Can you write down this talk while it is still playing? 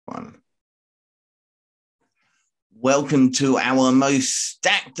Welcome to our most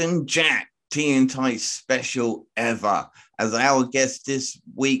stacked and jacked TNT special ever. As our guest this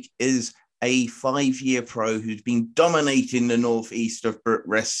week is a 5-year pro who's been dominating the northeast of Brit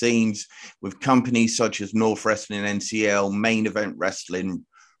Rest scenes with companies such as North Wrestling NCL, Main Event Wrestling,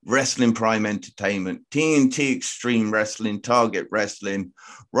 Wrestling Prime Entertainment, TNT Extreme Wrestling, Target Wrestling,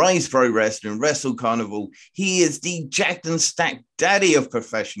 Rise Pro Wrestling, Wrestle Carnival. He is the jacked and stacked daddy of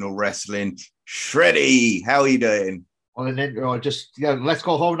professional wrestling. Shreddy, how are you doing? On an intro, let's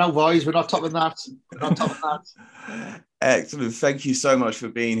go home now, boys. We're not topping that. We're not topping that. Excellent. Thank you so much for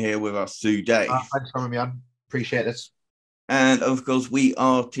being here with us today. Thanks for having me on. Appreciate it. And of course, we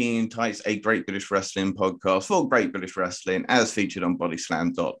are TNT, a Great British Wrestling podcast for Great British Wrestling, as featured on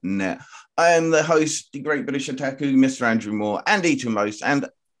bodyslam.net. I am the host, the Great British Otaku, Mr. Andrew Moore, and each of most. And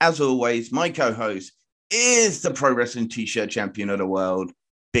as always, my co-host is the Pro Wrestling T-shirt champion of the world,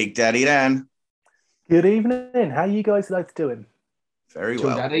 Big Daddy Dan. Good evening. How are you guys both doing? Very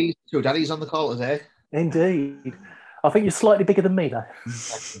well. Two daddies on the call today. Indeed. I think you're slightly bigger than me, though.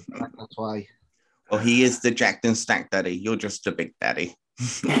 That's why. Well, he is the jacked and stacked daddy. You're just a big daddy.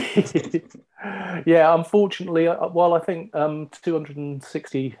 Yeah, unfortunately, while I think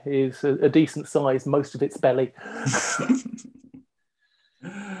 260 is a decent size, most of it's belly.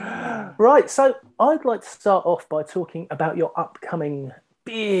 Right, so I'd like to start off by talking about your upcoming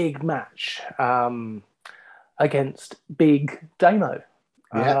big match against Big Damo.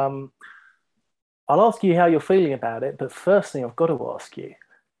 Yeah. I'll ask you how you're feeling about it, but first thing I've got to ask you,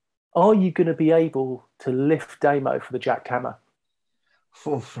 are you going to be able to lift Damo for the Jack Hammer?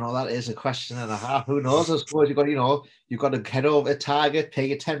 No, that is a question and a half. Who knows? I suppose you've got to head over to Target, pay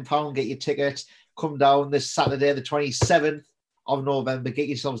your £10, get your tickets, come down this Saturday, the 27th of November, get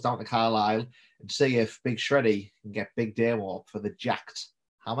yourselves down to Carlisle and see if Big Shreddy can get Big Damo up for the jacked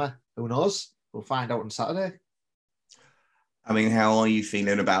hammer. Who knows? We'll find out on Saturday. I mean, how are you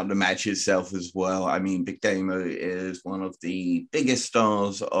feeling about the match itself as well? I mean, Big Damo is one of the biggest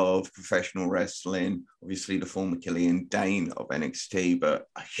stars of professional wrestling, obviously the former Killian Dane of NXT, but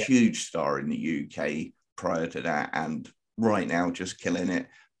a huge star in the UK prior to that, and right now just killing it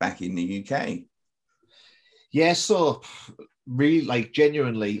back in the UK. Yeah, so really,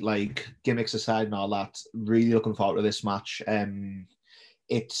 genuinely, gimmicks aside and all that, really looking forward to this match.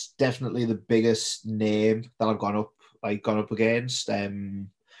 It's definitely the biggest name that I've gone up against.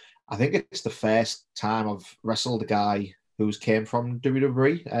 I think it's the first time I've wrestled a guy who's came from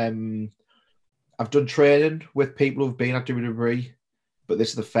WWE. I've done training with people who've been at WWE, but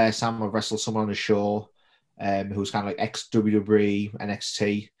this is the first time I've wrestled someone on a show who's kind of like ex-WWE,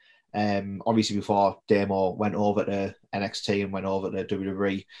 NXT. Obviously before Damo went over to NXT and went over to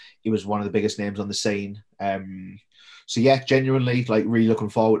WWE, he was one of the biggest names on the scene. So yeah, genuinely really looking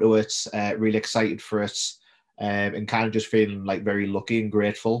forward to it, really excited for it. And kind of just feeling very lucky and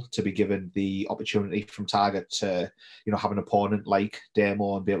grateful to be given the opportunity from Target to, have an opponent like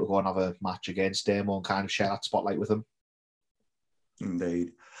Damo and be able to go and have a match against Damo and kind of share that spotlight with him.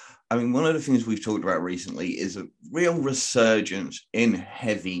 Indeed. I mean, one of the things we've talked about recently is a real resurgence in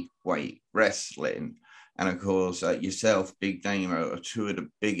heavyweight wrestling. And of course, yourself, Big Damo, are two of the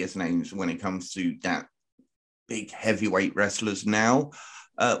biggest names when it comes to that big heavyweight wrestlers now.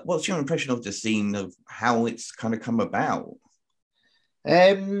 What's your impression of the scene, of how it's kind of come about?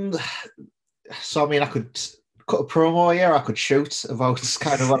 So, I mean, I could cut a promo here, I could shoot about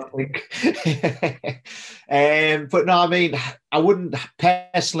kind of what I think. But no, I mean, I wouldn't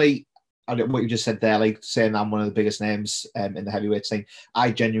personally, what you just said there, saying I'm one of the biggest names in the heavyweight scene,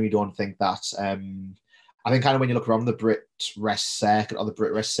 I genuinely don't think that. I think kind of when you look around the Brit Rest circuit or the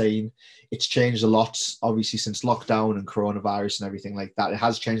Brit Rest scene, it's changed a lot, obviously, since lockdown and coronavirus and everything like that. It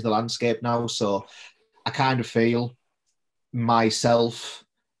has changed the landscape now. So I kind of feel myself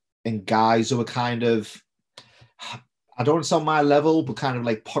and guys who are kind of, I don't want to say on my level, but kind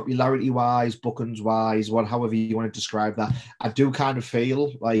of popularity-wise, bookings-wise, however you want to describe that, I do kind of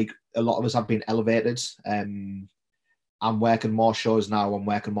feel like a lot of us have been elevated. I'm working more shows now. I'm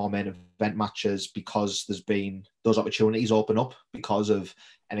working more main event matches because there's been those opportunities open up because of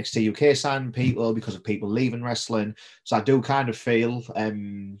NXT UK signing people, because of people leaving wrestling. So I do kind of feel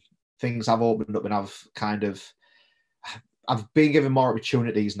things have opened up and I've been given more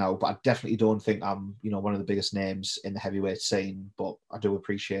opportunities now, but I definitely don't think I'm, one of the biggest names in the heavyweight scene, but I do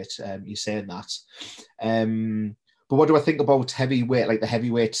appreciate you saying that. But what do I think about heavyweight, the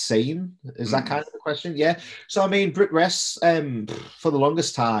heavyweight scene? Is that kind of the question? Yeah. So, I mean, Brit Rest, for the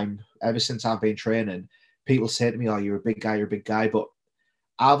longest time, ever since I've been training, people say to me, oh, you're a big guy. But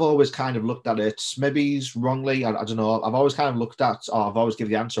I've always kind of looked at it, maybe wrongly, I don't know. I've always kind of looked at, or I've always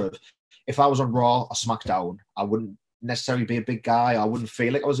given the answer of, if I was on Raw or SmackDown, I wouldn't necessarily be a big guy. I wouldn't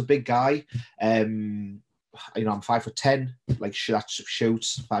feel like I was a big guy. I'm 5'10", like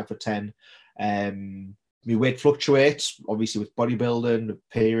shoots 5'10". My weight fluctuates, obviously, with bodybuilding,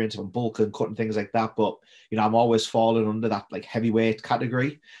 appearance, I'm bulking, cutting, things like that. But, I'm always falling under that, like, heavyweight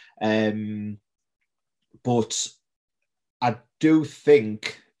category. But I do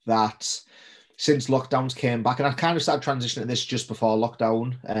think that since lockdowns came back, and I kind of started transitioning to this just before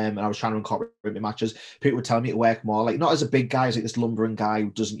lockdown, and I was trying to incorporate my matches, people were telling me to work more, like, not as a big guy, as like this lumbering guy who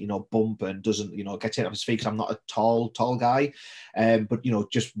doesn't, bump and doesn't, get hit off his feet, because I'm not a tall guy, but,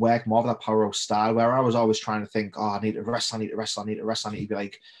 just work more of that powerhouse style, where I was always trying to think, I need to wrestle, I need to be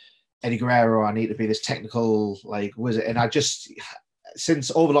like Eddie Guerrero, I need to be this technical, like, wizard, and I just,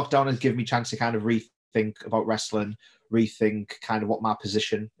 since over lockdown has given me a chance to kind of rethink about wrestling, rethink kind of what my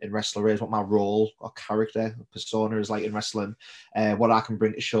position in wrestler is, what my role or character or persona is like in wrestling, what I can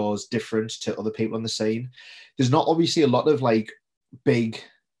bring to shows different to other people on the scene. There's not obviously a lot of like big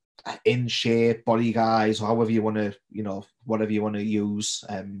in shape body guys, or however you want to, whatever you want to use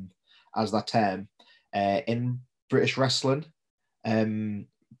as that term in British wrestling.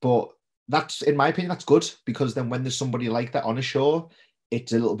 But that's, in my opinion, that's good, because then when there's somebody like that on a show,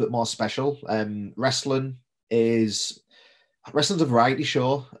 it's a little bit more special. Wrestling's a variety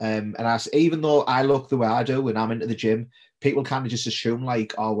show, and even though I look the way I do and I'm into the gym, people kind of just assume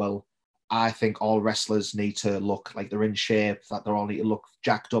like, oh well, I think all wrestlers need to look like they're in shape, that they all need to look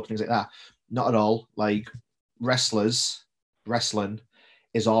jacked up, things like that. Not at all. Like, wrestling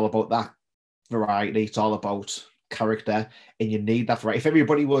is all about that variety. It's all about character, and you need that variety. If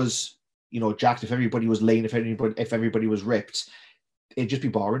everybody was, jacked, if everybody was lean, if everybody was ripped, it'd just be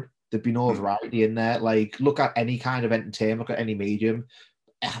boring. There'd be no variety in there. Like, look at any kind of entertainment, look at any medium.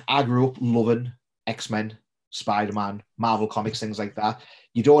 I grew up loving X-Men, Spider-Man, Marvel Comics, things like that.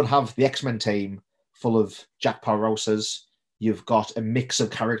 You don't have the X-Men team full of Jack Powerhouses. You've got a mix of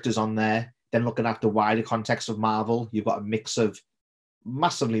characters on there. Then looking at the wider context of Marvel, you've got a mix of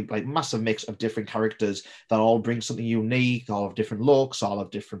massive mix of different characters that all bring something unique, all have different looks, all have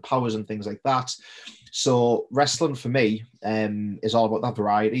different powers and things like that. So wrestling for me is all about that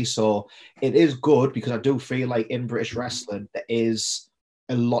variety. So it is good, because I do feel like in British wrestling there is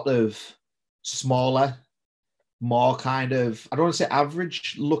a lot of smaller, more kind of, I don't want to say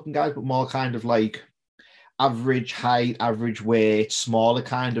average looking guys, but more kind of like average height, average weight, smaller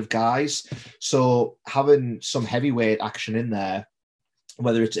kind of guys. So having some heavyweight action in there,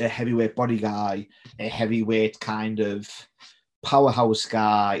 whether it's a heavyweight body guy, a heavyweight kind of powerhouse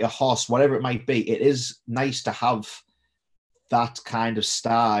guy, a horse, whatever it might be, it is nice to have that kind of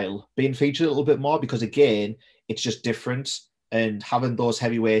style being featured a little bit more, because again, it's just different, and having those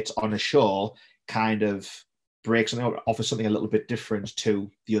heavyweights on a show kind of breaks and offers something a little bit different to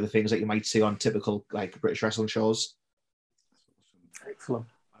the other things that you might see on typical like British wrestling shows. Excellent.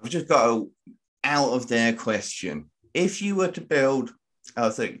 I've just got out of their question. If you were to build,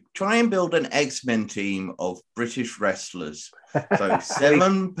 try and build an X-Men team of British wrestlers. So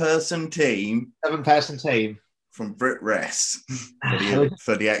 7-person team. 7-person team. From Brit Rest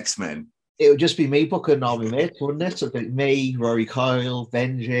for the X-Men. It would just be me booking all my mates, wouldn't it? So it'd be me, Rory, Coyle,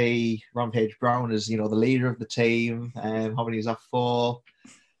 Benji, Rampage Brown as, the leader of the team. How many is that for?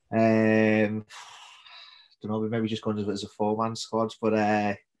 Don't know, maybe just going as a 4-man squad, but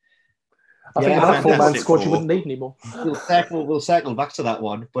I think a 4-man squad you wouldn't need anymore. We'll circle back to that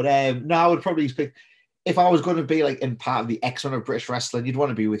one. But no, I would probably pick, if I was going to be like in part of the X-Men of British wrestling, you'd want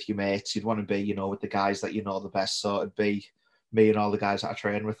to be with your mates. You'd want to be, with the guys that you know the best. So it'd be me and all the guys that I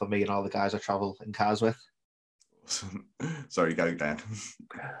train with, or me and all the guys I travel in cars with. Sorry, go, Dan.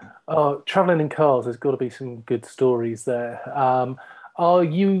 Traveling in cars, there's got to be some good stories there. Are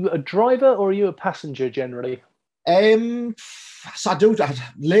you a driver or are you a passenger generally? So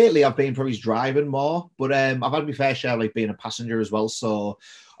lately I've been probably driving more, but I've had my fair share like being a passenger as well. So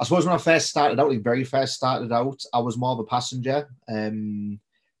I suppose when I first started out, I was more of a passenger. Then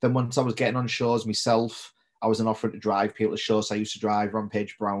once I was getting on shows myself, I was offering to drive people to shows. So I used to drive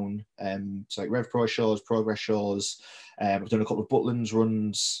Rampage Brown, so like Rev Pro shows, Progress shows. I've done a couple of Butlins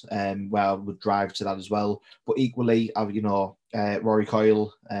runs where I would drive to that as well. But equally, I've Rory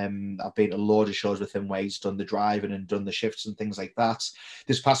Coyle, I've been to a load of shows with him where he's done the driving and done the shifts and things like that.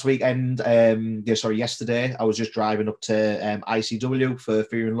 This past weekend, yesterday, I was just driving up to ICW for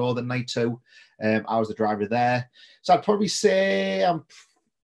Fear and Loathing Night 2. I was the driver there. So I'd probably say I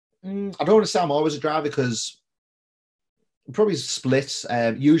don't want to say I'm always a driver, because I'm probably split.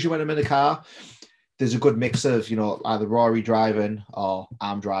 Usually when I'm in a car, there's a good mix of, either Rory driving or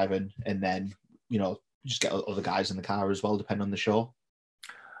I'm driving, and then, just get other guys in the car as well, depending on the show.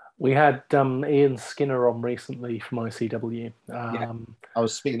 We had Ian Skinner on recently from ICW. Yeah, I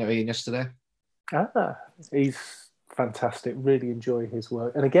was speaking to Ian yesterday. He's fantastic. Really enjoy his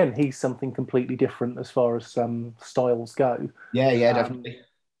work. And again, he's something completely different as far as styles go. Yeah, definitely.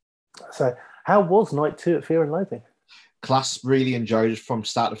 So, how was night 2 at Fear and Loathing? Class, really enjoyed it from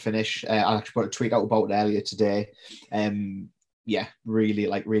start to finish. I actually put a tweet out about it earlier today. Yeah, really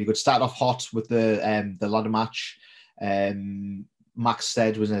good. Started off hot with the ladder match.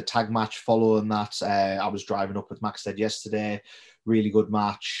 Maxted was in a tag match following that. I was driving up with Maxted yesterday. Really good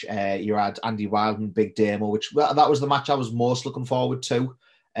match. You had Andy Wild and Big Damo, which that was the match I was most looking forward to,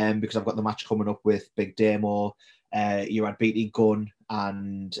 because I've got the match coming up with Big Damo. You had BT Gunn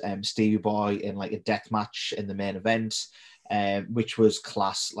and Stevie Boy in like a death match in the main event, which was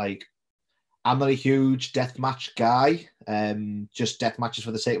class. Like, I'm not a huge death match guy, just death matches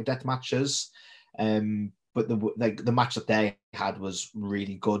for the sake of death matches. But the match that they had was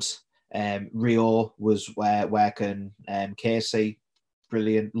really good. Rio was working Casey,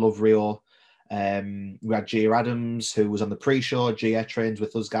 brilliant. Love Rio. We had Gia Adams, who was on the pre-show. Gia trained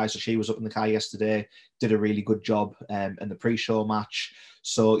with us guys, so she was up in the car yesterday. Did a really good job in the pre-show match.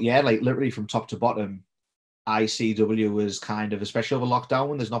 So yeah, like literally from top to bottom, ICW was kind of, especially over lockdown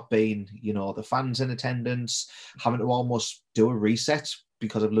when there's not been, the fans in attendance, having to almost do a reset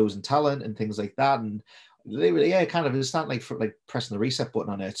because of losing talent and things like that. And they really, kind of, it's not like pressing the reset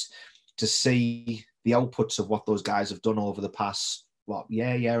button on it to see the outputs of what those guys have done over the past,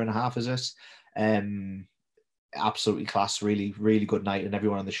 year and a half, is it? Absolutely class, really, really good night. And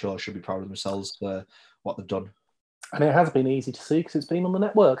everyone on the show should be proud of themselves for what they've done. And it has been easy to see because it's been on the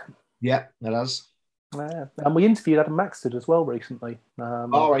network. Yeah, it has. Yeah. And we interviewed Adam Maxted as well recently.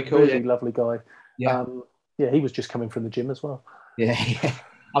 All right, cool. Really lovely guy. Yeah. He was just coming from the gym as well. Yeah.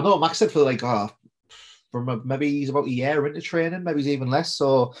 I know Maxted for maybe he's about a year into training, maybe he's even less.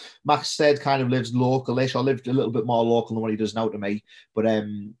 So Maxted kind of lives localish, or lived a little bit more local than what he does now to me. But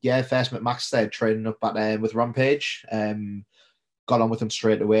first met Maxted training up at with Rampage. Got on with him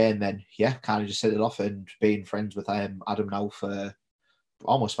straight away, and then kind of just hit it off and being friends with Adam now for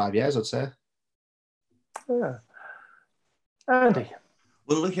almost 5 years, I'd say. Yeah. Andy.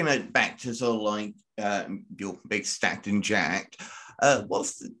 Well, looking back to sort of like your big stacked and jacked,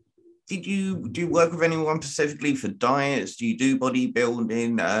 did you do work with anyone specifically for diets? Do you do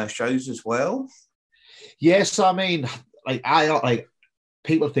bodybuilding shows as well? Yes, I mean, I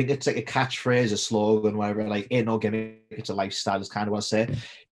people think it's like a catchphrase, a slogan, whatever. Like, ain't no gimmick, it's a lifestyle, is kind of what I say.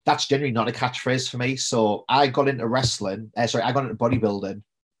 That's generally not a catchphrase for me. So I got into wrestling. I got into bodybuilding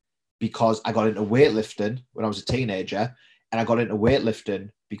because I got into weightlifting when I was a teenager, and I got into weightlifting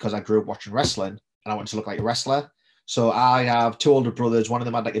because I grew up watching wrestling and I wanted to look like a wrestler. So I have two older brothers. One of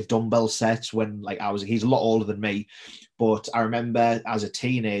them had like a dumbbell set when he's a lot older than me. But I remember as a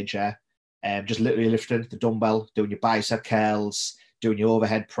teenager, just literally lifting the dumbbell, doing your bicep curls, doing your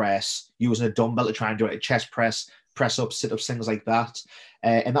overhead press, using a dumbbell to try and do it, a chest press ups, sit-ups, things like that.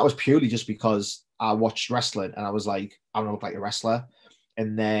 And that was purely just because I watched wrestling and I was like, I want to look like a wrestler.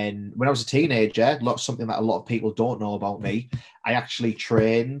 And then when I was a teenager, something that a lot of people don't know about me, I actually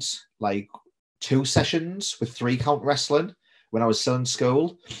trained like 2 sessions with 3-count wrestling when I was still in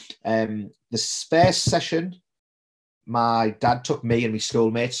school. The first session, my dad took me and my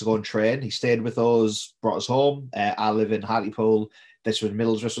schoolmates to go and train. He stayed with us, brought us home. I live in Hartlepool. This was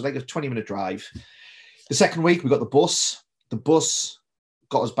Middlesbrough, so it was like a 20-minute drive. The second week, we got the bus. The bus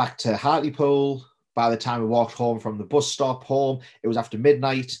got us back to Hartlepool. By the time we walked home from the bus stop home, it was after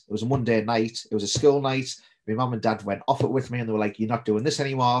midnight. It was a Monday night. It was a school night. My mum and dad went off it with me and they were like, you're not doing this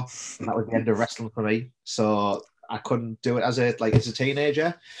anymore. And that was the end of wrestling for me. So I couldn't do it as a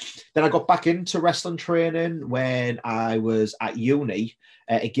teenager. Then I got back into wrestling training when I was at uni.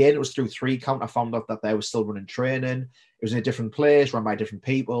 Again, it was through 3-count. I found out that they were still running training. It was in a different place, run by different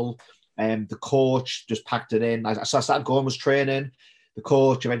people. The coach just packed it in. So I started going, was training. The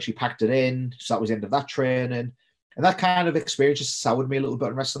coach eventually packed it in. So that was the end of that training. And that kind of experience just soured me a little bit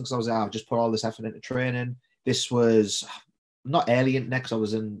in wrestling because I was like, I've just put all this effort into training. This was not early in next. I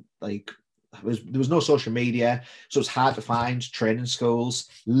was in there was no social media. So it was hard to find training schools.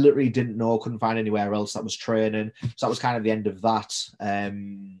 Literally didn't know, couldn't find anywhere else that was training. So that was kind of the end of that.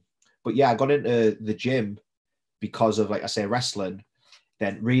 But yeah, I got into the gym because of, like I say, wrestling.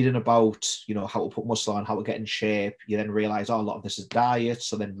 Then reading about, how to put muscle on, how to get in shape, you then realize, a lot of this is diet.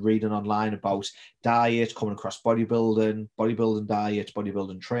 So then reading online about diet, coming across bodybuilding diet,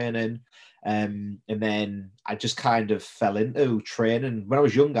 bodybuilding training. And then I just kind of fell into training. When I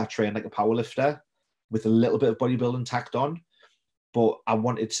was younger, I trained like a powerlifter with a little bit of bodybuilding tacked on. But I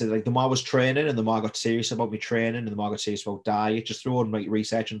wanted to, like, the more I was training and the more I got serious about me training and the more I got serious about diet, just through on like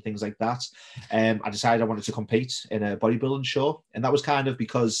research and things like that, I decided I wanted to compete in a bodybuilding show. And that was kind of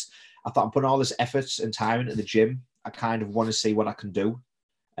because I thought I'm putting all this effort and time into the gym. I kind of want to see what I can do.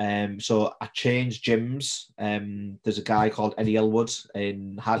 So I changed gyms. There's a guy called Eddie Elwood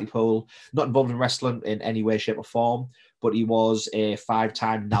in Hartlepool, not involved in wrestling in any way, shape, or form, but he was a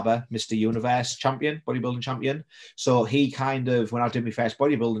 5-time NABBA Mr. Universe champion, bodybuilding champion. So he kind of, when I did my first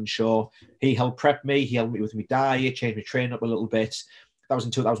bodybuilding show, he helped prep me, he helped me with my diet, changed my training up a little bit. That was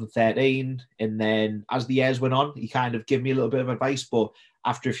in 2013. And then as the years went on, he kind of gave me a little bit of advice. But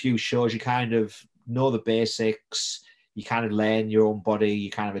after a few shows, you kind of know the basics. You kind of learn your own body,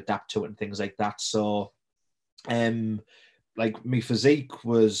 you kind of adapt to it and things like that. So, like, my physique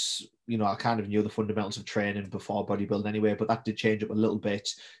was, you know, I kind of knew the fundamentals of training before bodybuilding anyway, but that did change up a little bit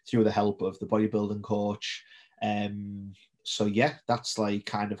through the help of the bodybuilding coach. So yeah, that's like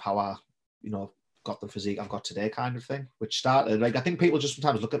kind of how I, you know, got the physique I've got today, kind of thing, which started, like, I think people just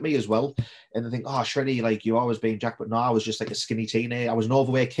sometimes look at me as well and they think, oh, Shreddy, like, you always been jacked, but no, I was just like a skinny teenager. I was an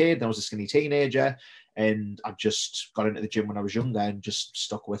overweight kid, then I was a skinny teenager, and I just got into the gym when I was younger and just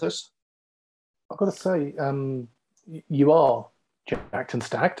stuck with it. I've got to say, you are jacked and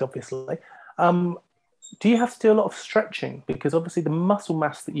stacked, obviously. Do you have to do a lot of stretching? Because obviously the muscle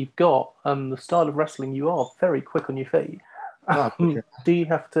mass that you've got and the style of wrestling, you are very quick on your feet. Do you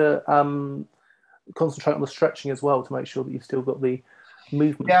have to concentrate on the stretching as well to make sure that you've still got the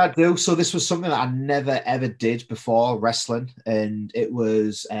movement? Yeah, I do. So this was something that I never ever did before wrestling, and it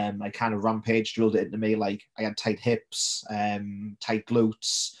was like kind of Rampage drilled it into me. Like, I had tight hips, tight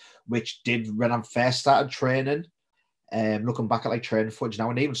glutes, which did when I first started training. Looking back at like training footage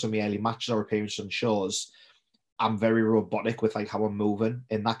now, and even some of my early matches or appearances on shows, I'm very robotic with like how I'm moving,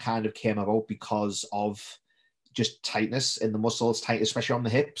 and that kind of came about because of just tightness in the muscles, tight, especially on the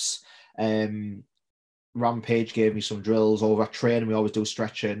hips. Rampage gave me some drills over at training. We always do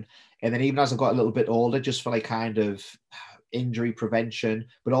stretching. And then even as I got a little bit older, just for like kind of injury prevention,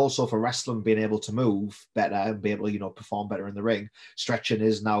 but also for wrestling, being able to move better and be able to, you know, perform better in the ring, stretching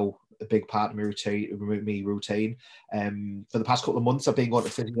is now a big part of my routine. For the past couple of months, I've been going to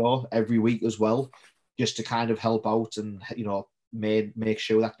physio every week as well, just to kind of help out and, you know, make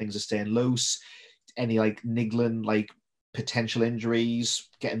sure that things are staying loose. Any like niggling, like potential injuries,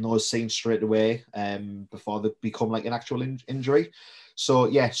 getting those seen straight away before they become like an actual injury. So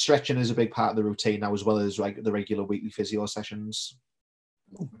yeah, stretching is a big part of the routine now, as well as like the regular weekly physio sessions.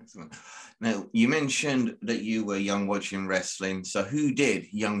 Excellent. Now, you mentioned that you were young watching wrestling. So who did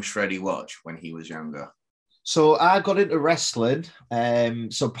young Shreddy watch when he was younger? So I got into wrestling.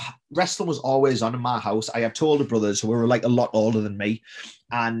 So wrestling was always on in my house. I have two older brothers who were like a lot older than me,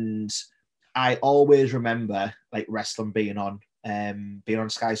 and I always remember like wrestling being on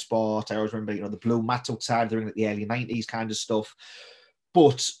Sky Sport. I always remember, you know, the blue mat outside during like the early 90s kind of stuff.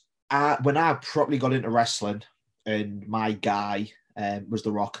 But when I properly got into wrestling, and my guy was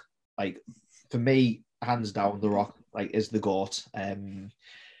The Rock. Like, for me, hands down, The Rock like is the GOAT.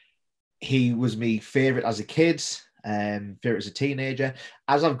 He was my favorite as a kid, favorite as a teenager.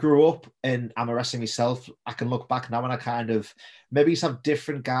 As I've grew up and I'm a wrestler myself, I can look back now and I kind of maybe some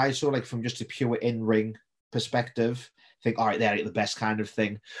different guys, so like from just a pure in-ring perspective, think, all right, they're like the best kind of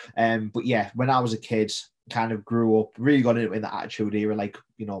thing. But yeah, when I was a kid, kind of grew up, really got into it in the Attitude Era, like,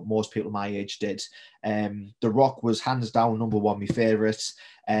 you know, most people my age did. The Rock was hands down number one, my favourite.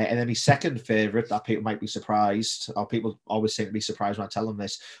 And then my second favourite, that people might be surprised, or people always seem to be surprised when I tell them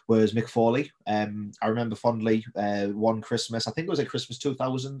this, was Mick Foley. I remember fondly one Christmas, I think it was like Christmas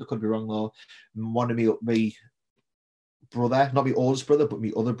 2000, I could be wrong though, one of me brother, not my oldest brother, but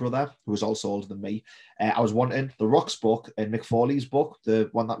my other brother, who was also older than me, I was wanting The Rock's book and Mick Foley's book, the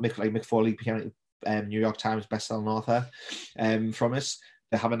one that Mick Foley became New York Times bestselling author from us.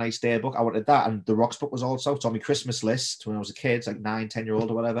 The Have a Nice Day book. I wanted that, and The Rock's book was also, it's on my Christmas list when I was a kid, like 9-10-year-old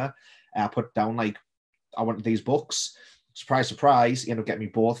or whatever. I put down like I wanted these books. Surprise, surprise, he ended up getting me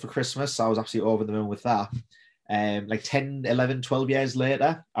both for Christmas. So I was absolutely over the moon with that. Like 10, 11, 12 years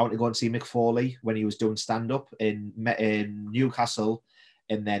later, I went to go and see Mick Foley when he was doing stand-up in Newcastle.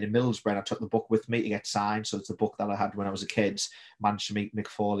 And then in Middlesbrough, and I took the book with me to get signed. So it's the book that I had when I was a kid. Managed to meet Mick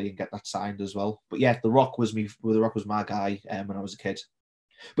Foley and get that signed as well. But yeah, The Rock was my guy when I was a kid.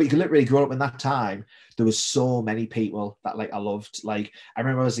 But you could literally grow up in that time. There was so many people that like I loved. Like, I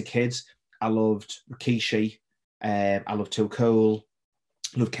remember as a kid, I loved Rikishi. I loved Too Cool.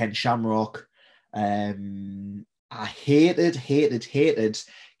 I loved Ken Shamrock. I hated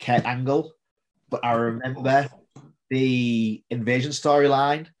Kurt Angle. But I remember the Invasion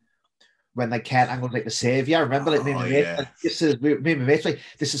storyline when like Kurt Angle's like the savior. I remember like me and my mate, like, me and my mates like,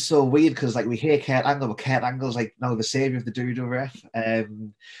 this is so weird because like we hear Kurt Angle, but Kurt Angle's like no the savior of the WWF.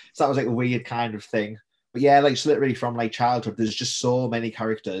 So that was like a weird kind of thing. But yeah, like literally from like childhood, there's just so many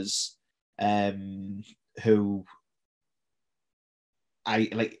characters who I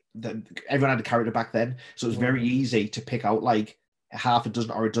like. Everyone had a character back then, so it was very easy to pick out like half a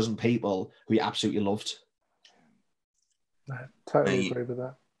dozen or a dozen people who you absolutely loved. I totally agree with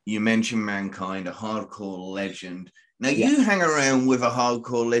that. You mentioned Mankind, a hardcore legend. Now, you hang around with a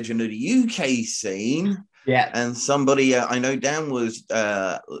hardcore legend of the UK scene. Yeah. And somebody I know Dan was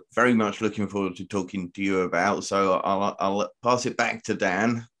very much looking forward to talking to you about. So I'll pass it back to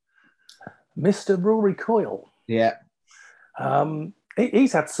Dan. Mr. Rory Coyle. Yeah.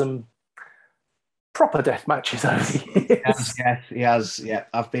 He's had some proper death matches over the years. Yes, he has. Yeah,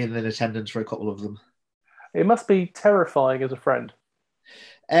 I've been in attendance for a couple of them. It must be terrifying as a friend.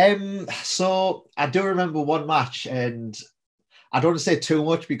 So I do remember one match, and I don't want to say too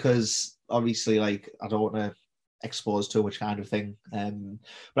much because obviously, like, I don't want to expose too much kind of thing.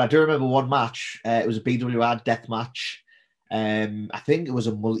 But I do remember one match. It was a BWR death match. I think it was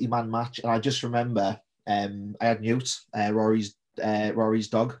a multi-man match, and I just remember I had Newt, Rory's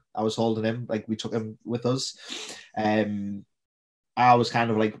dog. I was holding him, like we took him with us. I was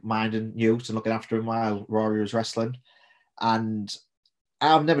kind of like minding Newt and looking after him while Rory was wrestling. And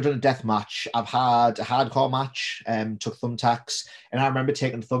I've never done a death match. I've had a hardcore match, took thumbtacks, and I remember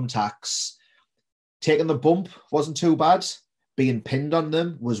taking thumbtacks. Taking the bump wasn't too bad. Being pinned on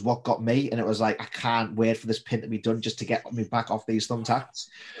them was what got me, and it was like, I can't wait for this pin to be done just to get me back off these thumbtacks.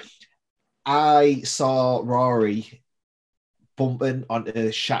 I saw Rory bumping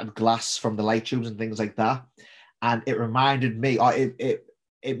onto shattered glass from the light tubes and things like that, and it reminded me, or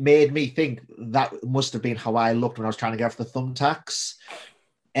it made me think that must have been how I looked when I was trying to get off the thumbtacks.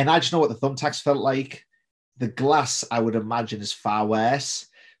 And I just know what the thumbtacks felt like. The glass, I would imagine, is far worse.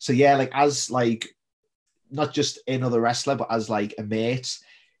 So yeah, like as like not just another wrestler, but as like a mate,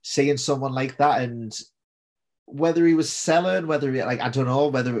 seeing someone like that, and whether he was selling, whether he, like, I don't know,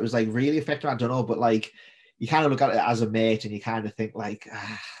 whether it was like really effective, I don't know, but like you kind of look at it as a mate and you kind of think like,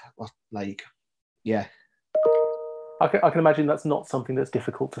 what, like, yeah. I can imagine that's not something that's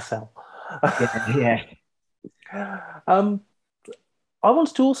difficult to sell. Yeah. I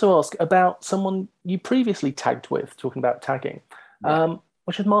wanted to also ask about someone you previously tagged with, talking about tagging,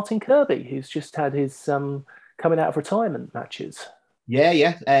 which is Martin Kirby, who's just had his coming out of retirement matches.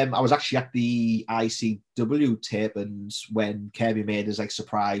 Yeah. I was actually at the ICW tapings when Kirby made his like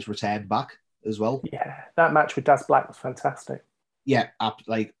surprise return back as well. Yeah, that match with Daz Black was fantastic. Yeah, I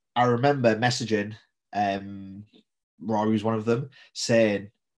remember messaging Rory was one of them, saying,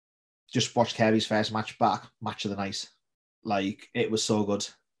 just watch Kirby's first match back, match of the night. Like, it was so good.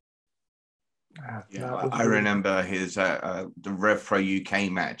 Yeah, I remember his the Rev Pro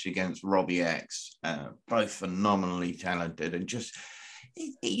UK match against Robbie X. Both phenomenally talented, and just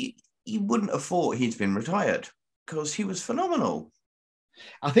you wouldn't have thought he'd been retired because he was phenomenal.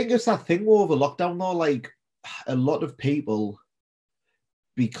 I think it's that thing over lockdown though, like a lot of people,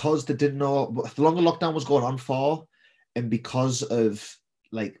 because they didn't know the longer lockdown was going on for, and because of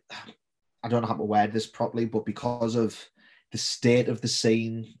like, I don't know how to word this properly, but because of the state of the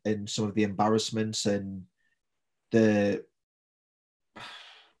scene and some of the embarrassments and the,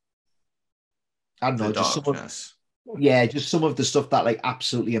 I don't know, just darkness. just some of the stuff that like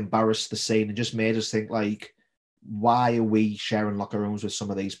absolutely embarrassed the scene and just made us think like, why are we sharing locker rooms with some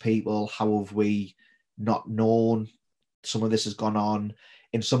of these people? How have we not known some of this has gone on?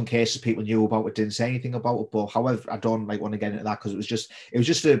 In some cases, people knew about it, didn't say anything about it. But however, I don't like want to get into that because it was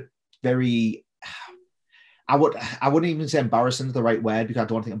just a very, I wouldn't even say embarrassing is the right word because I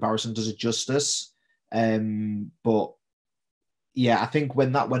don't think embarrassing does it justice. But yeah, I think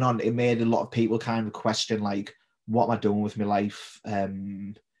when that went on, it made a lot of people kind of question like, what am I doing with my life?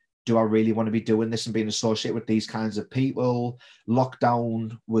 Do I really want to be doing this and being associated with these kinds of people?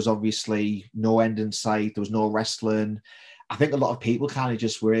 Lockdown was obviously no end in sight. There was no wrestling. I think a lot of people kind of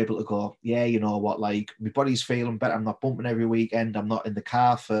just were able to go, yeah, you know what, like my body's feeling better. I'm not bumping every weekend. I'm not in the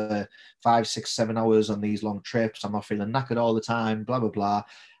car for 5, 6, 7 hours on these long trips. I'm not feeling knackered all the time, blah, blah, blah.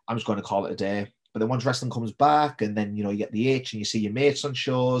 I'm just going to call it a day. But then once wrestling comes back and then, you know, you get the itch and you see your mates on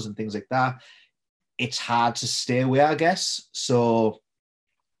shows and things like that, it's hard to stay away, I guess. So,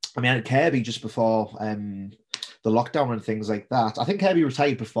 I mean, I had Kirby just before the lockdown and things like that. I think Kirby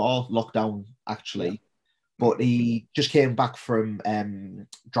retired before lockdown, actually. But he just came back from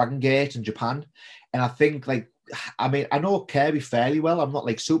Dragon Gate in Japan. And I think, like, I mean, I know Kirby fairly well. I'm not,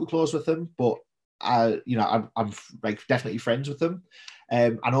 like, super close with him, but, I'm like, definitely friends with him.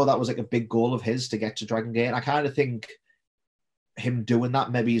 I know that was like a big goal of his to get to Dragon Gate. And I kind of think him doing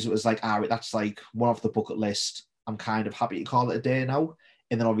that, maybe it was like, all right, that's like one off the bucket list. I'm kind of happy to call it a day now.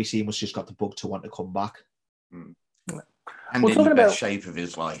 And then obviously he must just got the bug to want to come back. And We're in talking the best about shape of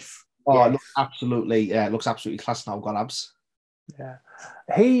his life. Oh, Yes. it looks absolutely class now. Got abs. Yeah,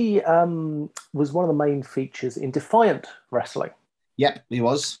 he was one of the main features in Defiant Wrestling. Yep, he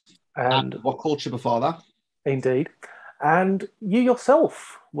was. And What culture before that? indeed, and you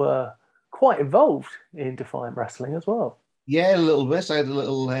yourself were quite involved in Defiant Wrestling as well. Yeah, a little bit. I had a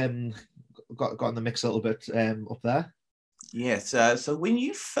little got in the mix a little bit up there. Yes. So when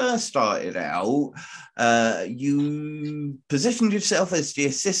you first started out, you positioned yourself as the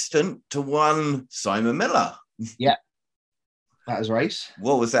assistant to one Simon Miller. Yeah, that is right.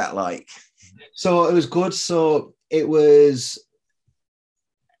 What was that like? So it was good. So it was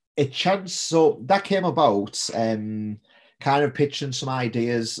a chance. So that came about, kind of pitching some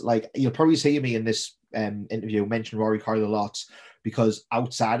ideas. Like you'll probably see me in this interview mention Rory, Coyle a lot, because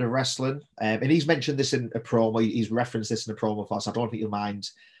outside of wrestling, and he's mentioned this in a promo, he's referenced this in a promo for us. I don't think you'll mind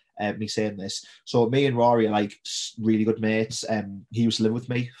me saying this. So me and Rory are like really good mates. He used to live with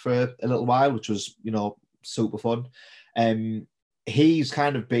me for a little while, which was, super fun. He's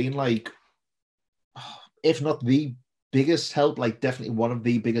kind of been like, if not the biggest help, like definitely one of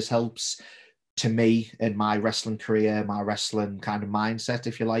the biggest helps to me in my wrestling career, my wrestling kind of mindset,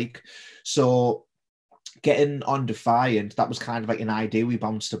 if you like. So getting on Defiant, that was kind of like an idea we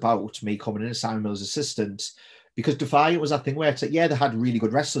bounced about, me coming in as Simon Miller's assistant, because Defiant was that thing where it's like, yeah, they had really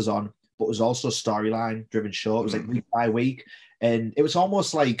good wrestlers on, but it was also a storyline driven show. It was like week by week. And it was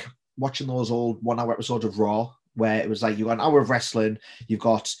almost like watching those old 1 hour episodes of Raw, where it was like, you got an hour of wrestling, you've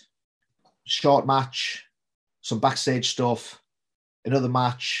got short match, some backstage stuff, another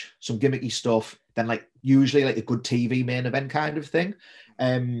match, some gimmicky stuff, then like usually like a good TV main event kind of thing.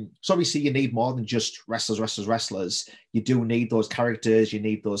 So obviously you need more than just wrestlers. You do need those characters, you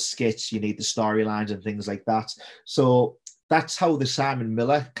need those skits, you need the storylines and things like that. So that's how the Simon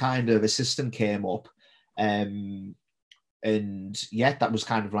Miller kind of assistant came up. And yeah, that was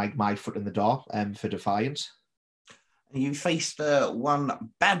kind of like my foot in the door for Defiant. You faced one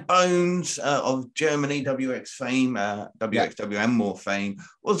Bad Bones of Germany, WX fame, WXWM more fame.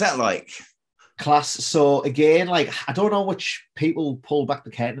 What was that like? Class. So again, like I don't know which people pull back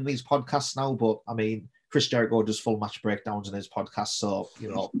the curtain in these podcasts now, but I mean, Chris Jericho does full match breakdowns in his podcast, so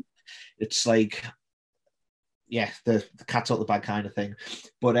it's like, yeah, the cat's out the bag kind of thing.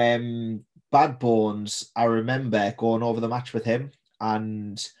 But Bad Bones, I remember going over the match with him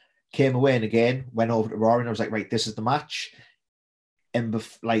and came away, and again went over to Rory and I was like, right, this is the match. And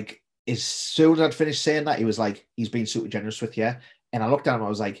like as soon as I'd finished saying that, he was like, he's been super generous with you. And I looked at him, I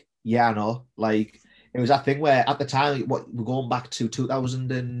was like, yeah, I know. Like it was that thing where at the time, we're going back to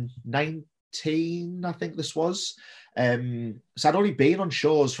 2019, I think this was. So I'd only been on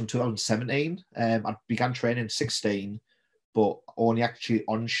shows from 2017. I began training in 16, but only actually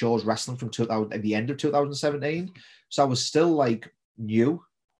on shows wrestling from 2000 at the end of 2017. So I was still like new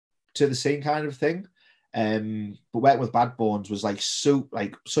to the scene kind of thing. But working with Bad Bones was like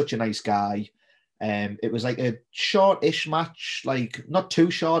such a nice guy. It was like a short-ish match, like not too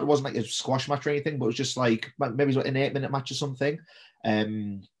short. It wasn't like a squash match or anything, but it was just like maybe it was like an 8-minute match or something.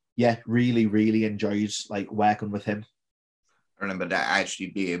 Yeah, really, really enjoyed like working with him. I remember that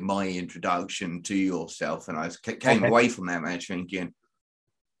actually being my introduction to yourself, and I came away from that match thinking,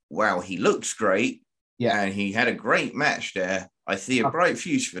 wow, he looks great. Yeah, and he had a great match there. I see a bright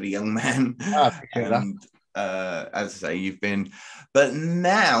future for the young man. And as I say, you've been, but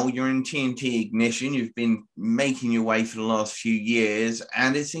now you're in TNT Ignition. You've been making your way for the last few years,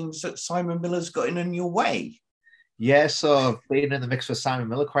 and it seems that Simon Miller's got in your way. Yeah, so I've been in the mix with Simon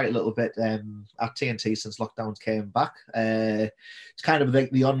Miller quite a little bit at TNT since lockdowns came back. It's kind of like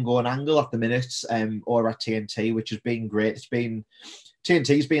the ongoing angle at the minute, or at TNT, which has been great.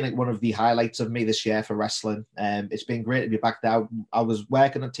 TNT's been like one of the highlights of me this year for wrestling. It's been great to be back there. I was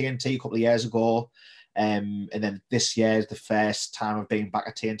working at TNT a couple of years ago, and then this year is the first time I've been back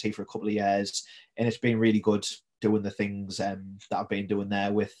at TNT for a couple of years, and it's been really good doing the things that I've been doing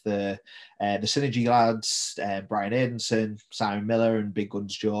there with the Synergy lads, Brian Aidenson, Simon Miller, and Big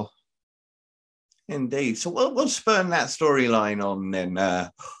Guns Joe. Indeed. So what spurred that storyline on then?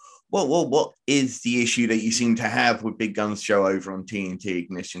 What is the issue that you seem to have with Big Guns Joe over on TNT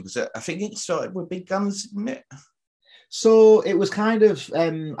Ignition? Because I think it started with Big Guns, didn't it? So it was kind of,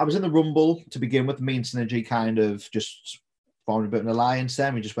 I was in the Rumble to begin with, me and Synergy kind of just formed a bit of an alliance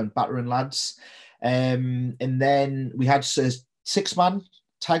there. We just went battering lads. And then we had a 6-man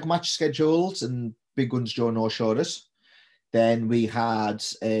tag match scheduled, and Big Guns Joe no-showed us. Then we had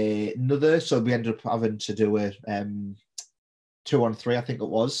another, so we ended up having to do a 2-on-3, I think it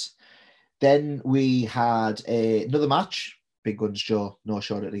was. Then we had another match. Big Guns Joe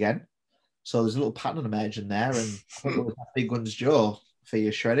no-showed it again. So there's a little pattern emerging there, and I think it was Big Guns Joe for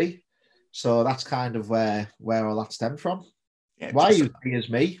you, Shreddy. So that's kind of where all that stemmed from. Yeah, Why you see as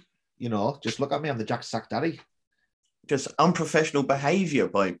me? You know, just look at me. I'm the Jack Sack Daddy. Just unprofessional behaviour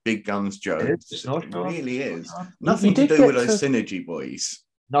by Big Guns Joe. It really is. Nothing to do with those Synergy boys.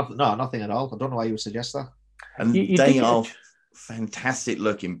 No, nothing at all. I don't know why you would suggest that. And they are fantastic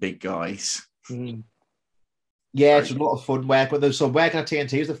looking big guys. Mm. Yeah, it's a lot of fun work with them. So working at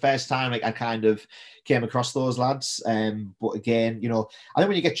TNT was the first time I kind of came across those lads. But again, you know, I think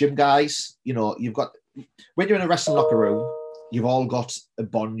when you get gym guys, you know, when you're in a wrestling locker room, you've all got a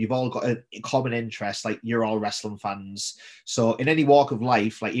bond, you've all got a common interest, like you're all wrestling fans. So in any walk of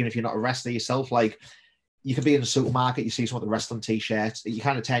life, like even if you're not a wrestler yourself, like you could be in a supermarket, you see someone with a wrestling t-shirt, you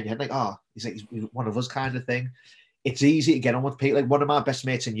kind of turn your head like, oh, he's one of us kind of thing. It's easy to get on with people. Like one of my best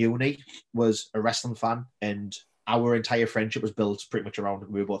mates in uni was a wrestling fan, and our entire friendship was built pretty much around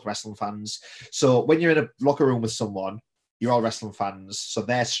we were both wrestling fans. So when you're in a locker room with someone, you're all wrestling fans. So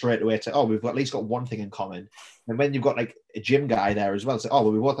they're straight away to, we've at least got one thing in common. And when you've got like a gym guy there as well, it's like,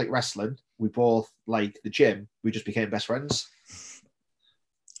 we both like wrestling. We both like the gym. We just became best friends.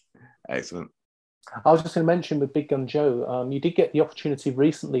 Excellent. I was just going to mention with Big Gun Joe, you did get the opportunity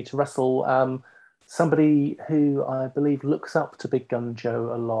recently to wrestle somebody who I believe looks up to Big Gun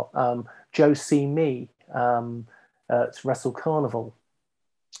Joe a lot. Joe See Me at Wrestle Carnival.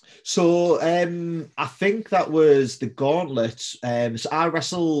 So I think that was the gauntlet. So I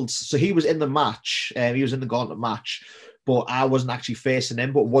wrestled. So he was in the match. He was in the gauntlet match, but I wasn't actually facing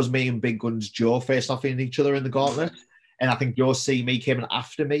him. But it was me and Big Guns Joe faced off in each other in the gauntlet. And I think Joe See Me came in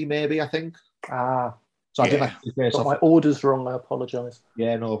after me, maybe. I think. So I didn't actually face off. My order's wrong. I apologise.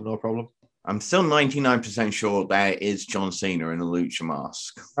 Yeah, no problem. I'm still 99% sure that is John Cena in a lucha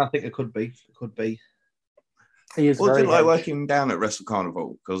mask. I think it could be. It could be. He is What's it like working down at Wrestle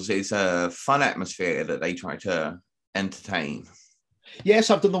Carnival? Because it's a fun atmosphere that they try to entertain. Yes,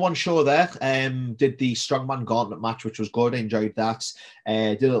 I've done the one show there. Did the Strongman Gauntlet match, which was good. I enjoyed that.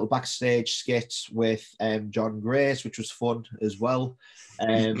 Did a little backstage skit with John Grace, which was fun as well.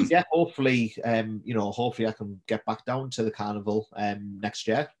 Yeah, hopefully, hopefully I can get back down to the carnival next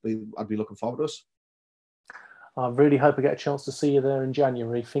year. I'd be looking forward to it. I really hope I get a chance to see you there in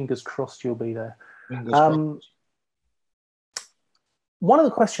January. Fingers crossed you'll be there. Fingers crossed. One of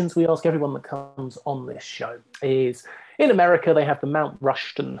the questions we ask everyone that comes on this show is, in America, they have the Mount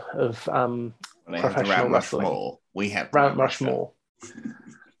Rushmore of professional wrestling. We have Mount Rushmore.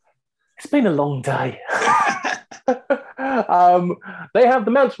 It's been a long day. They have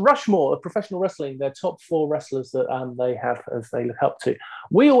the Mount Rushmore of professional wrestling. Their top 4 wrestlers that they have as they look up to.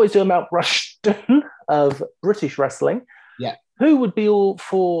 We always do a Mount Rushmore of British wrestling. Yeah. Who would be all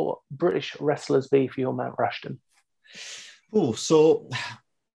 4 British wrestlers be for your Mount Rushmore? Oh, so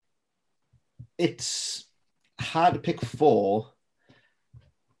it's hard to pick 4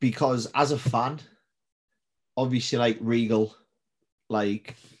 because as a fan, obviously like Regal,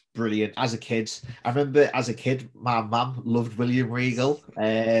 like brilliant. As a kid, I remember as a kid, my mum loved William Regal.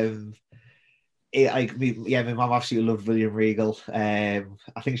 My mum absolutely loved William Regal. I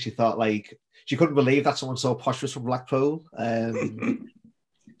think she thought like she couldn't believe that someone so posh was from Blackpool.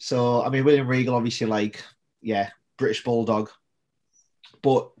 So I mean, William Regal, obviously, British Bulldog,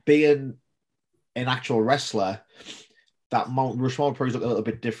 but being an actual wrestler, that Mount Rushmore probably look a little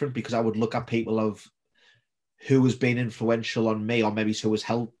bit different because I would look at people of who has been influential on me or maybe who has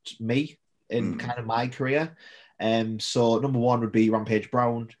helped me in kind of my career. So number 1 would be Rampage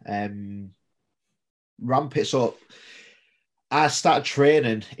Brown. Rampage. So I started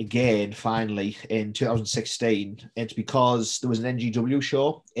training again finally in 2016. It's because there was an NGW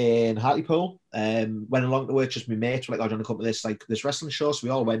show in Hartlepool. Went along to work, just my mates were like, "Oh, do you want to come to this wrestling show?" So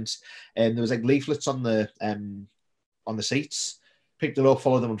we all went, and there was like leaflets on the seats. Picked it up,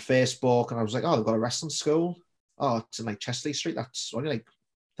 followed them on Facebook, and I was like, "Oh, they've got a wrestling school. Oh, it's in like Chesley Street. That's only like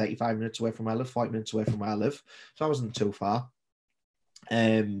 35 minutes away from where I live, 40 minutes away from where I live, so I wasn't too far."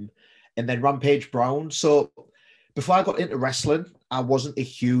 And then Rampage Brown. So before I got into wrestling, I wasn't a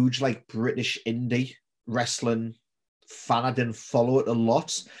huge like British indie wrestling fan. I didn't follow it a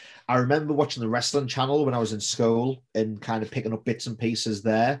lot. I remember watching the wrestling channel when I was in school and kind of picking up bits and pieces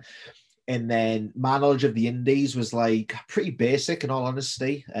there. And then my knowledge of the indies was like pretty basic, in all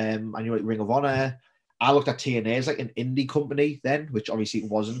honesty. I knew like Ring of Honor. I looked at TNA as like an indie company then, which obviously it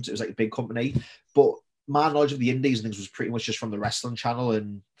wasn't. It was like a big company. But my knowledge of the indies and things was pretty much just from the wrestling channel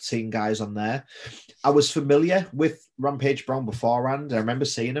and seeing guys on there. I was familiar with Rampage Brown beforehand. I remember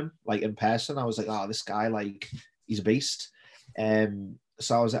seeing him like in person. I was like, oh, this guy, like, he's a beast.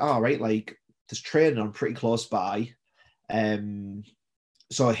 So I was like, all right, like, there's training on pretty close by.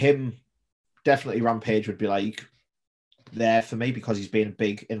 So him, definitely Rampage would be like there for me because he's been a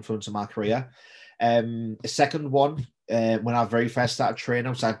big influence in my career. The second one, when I very first started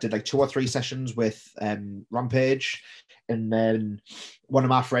training, so I did like 2 or 3 sessions with Rampage, and then one of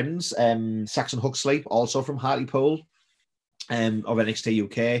my friends, Saxon Huxley, also from Hartlepool, of NXT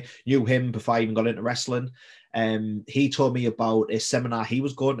UK, knew him before I even got into wrestling. He told me about a seminar he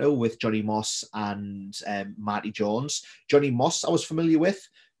was going to with Johnny Moss and Marty Jones. Johnny Moss I was familiar with.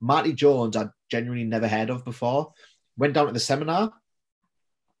 Marty Jones I'd genuinely never heard of before. Went down to the seminar,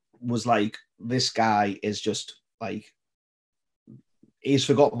 was like, this guy is just like, he's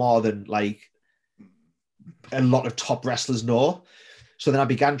forgot more than like a lot of top wrestlers know. So then I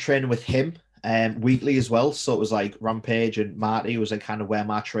began training with him weekly as well. So it was like Rampage and Marty was like kind of where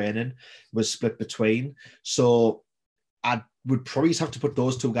my training was split between. So I would probably have to put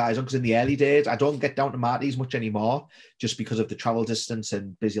those 2 guys on because in the early days, I don't get down to Marty's much anymore just because of the travel distance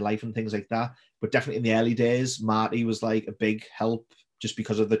and busy life and things like that. But definitely in the early days, Marty was like a big help just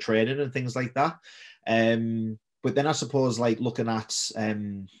because of the training and things like that. But then I suppose like looking at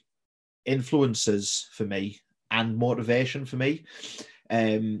influences for me and motivation for me,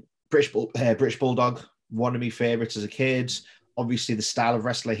 British Bulldog, one of my favourites as a kid. Obviously, the style of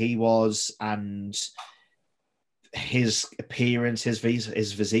wrestler he was and his appearance, his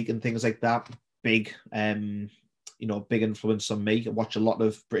physique and things like that. Big, big influence on me. I watch a lot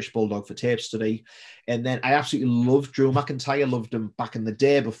of British Bulldog for tape study. And then I absolutely loved Drew McIntyre. Loved him back in the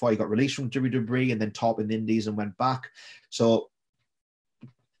day before he got released from WWE and then taught in the Indies and went back. So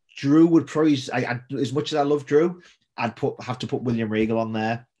Drew would probably, as much as I love Drew, I'd have to put William Regal on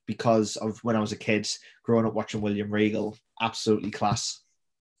there because of when I was a kid, growing up watching William Regal. Absolutely class.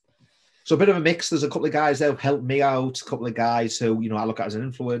 So a bit of a mix. There's a couple of guys that have helped me out, a couple of guys who, I look at as an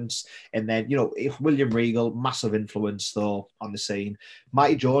influence. And then, if William Regal, massive influence, though, on the scene.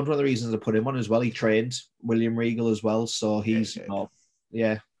 Mighty Jones, one of the reasons I put him on as well, he trained William Regal as well. So he's,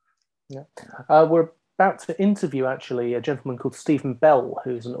 yeah. We're about to interview, actually, a gentleman called Stephen Bell,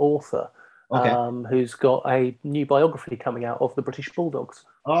 who's an author, who's got a new biography coming out of the British Bulldogs.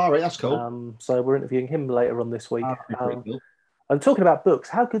 Oh, right, that's cool. So we're interviewing him later on this week. Cool. And talking about books,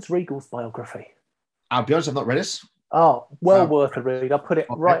 how good's Regal's biography? I'll be honest, I've not read it. Oh, worth a read. I'll put it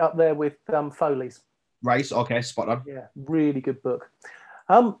right up there with Foley's. Right, okay, spot on. Yeah, really good book.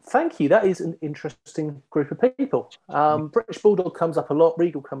 Thank you. That is an interesting group of people. British Bulldog comes up a lot.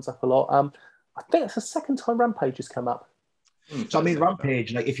 Regal comes up a lot. I think it's the second time Rampage has come up. So, I mean,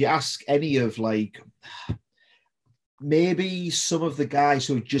 Rampage, like, if you ask any of, like, maybe some of the guys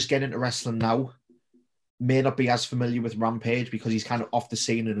who are just getting into wrestling now may not be as familiar with Rampage because he's kind of off the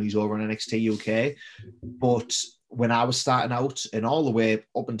scene and he's over on NXT UK. But when I was starting out and all the way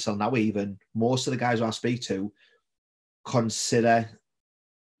up until now, even most of the guys who I speak to consider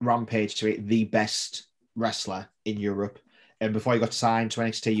Rampage to be the best wrestler in Europe. And before he got signed to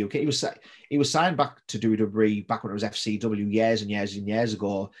NXT UK, he was signed back to WWE back when it was FCW years and years and years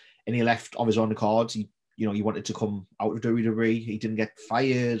ago, and he left of his own accord. He wanted to come out of WWE. He didn't get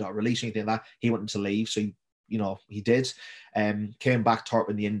fired or released or anything like that. He wanted to leave, so he did. Came back, taught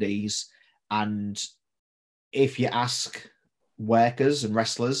in the Indies, and if you ask workers and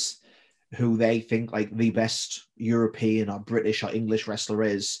wrestlers who they think like the best European or British or English wrestler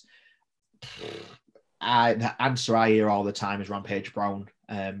is, the answer I hear all the time is Rampage Brown,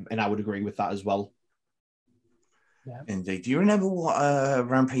 and I would agree with that as well. Yeah. Indeed. Do you remember what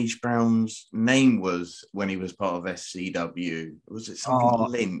Rampage Brown's name was when he was part of SCW? Was it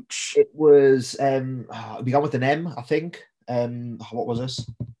something Lynch? It was, it began with an M, I think. What was this?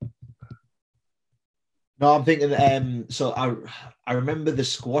 No, I'm thinking, so I remember the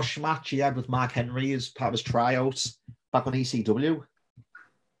squash match he had with Mark Henry as part of his tryouts back on ECW.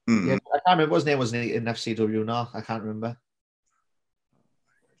 Yeah, I can't remember what his name was in FCW. No, I can't remember.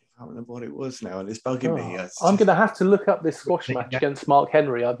 I don't remember what it was now, and it's bugging me. I'm going to have to look up this squash match against Mark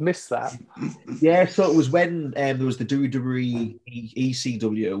Henry. I've missed that. Yeah, so it was when there was the WWE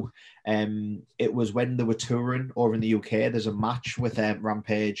ECW. It was when they were touring over in the UK. There's a match with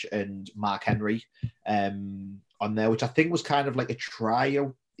Rampage and Mark Henry on there, which I think was kind of like a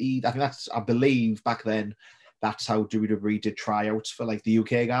tryout. I believe back then that's how WWE did tryouts for like the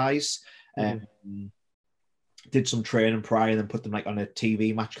UK guys. Did some training prior and then put them like on a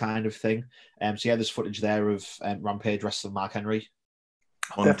TV match kind of thing. So yeah, there's footage there of Rampage wrestling Mark Henry.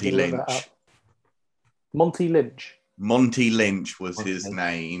 Monty Lynch. Monty Lynch. Monty Lynch was Monty his Lynch.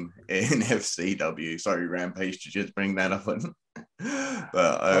 name in FCW. Sorry, Rampage, to just bring that up.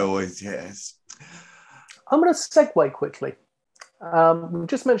 But I always, yes. I'm going to segue quickly. We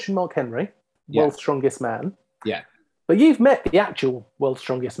just mentioned Mark Henry, World's Strongest Man. Yeah. But you've met the actual World's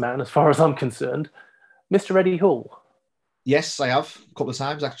Strongest Man, as far as I'm concerned, Mr. Eddie Hall. Yes, I have. A couple of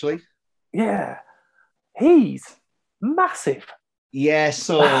times, actually. Yeah. He's massive. Yeah,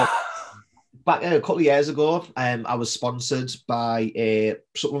 so back a couple of years ago, I was sponsored by a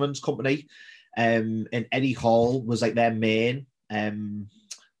supplements company, and Eddie Hall was like their main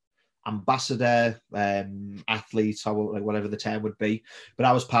ambassador, athlete, or like whatever the term would be. But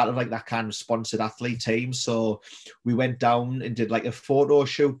I was part of like that kind of sponsored athlete team. So we went down and did like a photo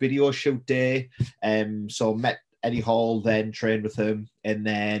shoot, video shoot day. So met Eddie Hall, then trained with him, and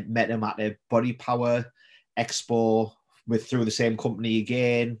then met him at a Body Power Expo through the same company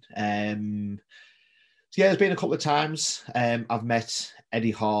again. So yeah, there's been a couple of times I've met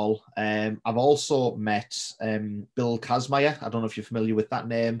Eddie Hall. I've also met Bill Kazmaier. I don't know if you're familiar with that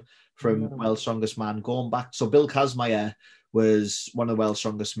name from World's Strongest Man going back. So Bill Kazmaier was one of the World's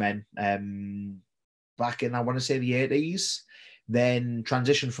Strongest Men back in, I want to say, the 80s. Then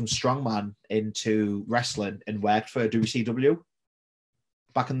transitioned from strongman into wrestling and worked for WCW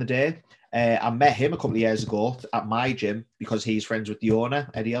back in the day. I met him a couple of years ago at my gym because he's friends with the owner,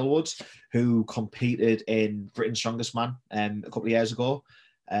 Eddie Elwood, who competed in Britain's Strongest Man a couple of years ago.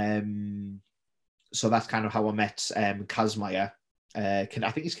 So that's kind of how I met Kazmaier. I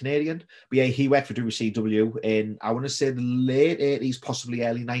think he's Canadian. But yeah, he worked for WCW in, I want to say, the late 80s, possibly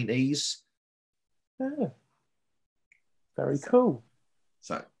early 90s. Yeah. Very cool.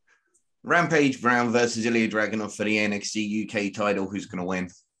 So, Rampage Brown versus Ilya Dragunov for the NXT UK title. Who's going to win?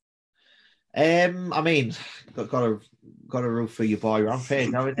 I mean, got to root for your boy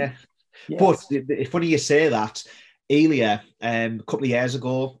Rampage, haven't you? Yes. But it's funny you say that. Ilya, a couple of years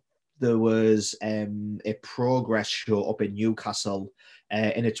ago, there was a progress show up in Newcastle,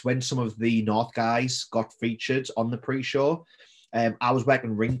 and it's when some of the North guys got featured on the pre-show. I was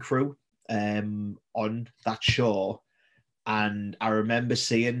working ring crew on that show, and I remember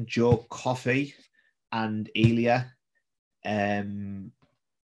seeing Joe Coffey and Ilya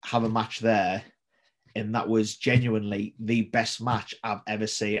have a match there, and that was genuinely the best match I've ever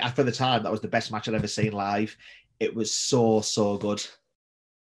seen. For the time, that was the best match I'd ever seen live. It was so good.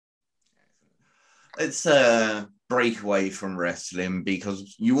 It's a breakaway from wrestling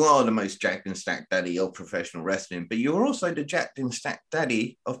because you are the most jacked and stacked daddy of professional wrestling, but you're also the jacked and stacked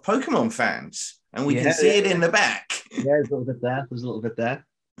daddy of Pokemon fans, and we can see it in the back. Yeah, there's a little bit there.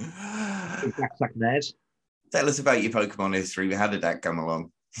 Jack Ned. Tell us about your Pokemon history. How did that come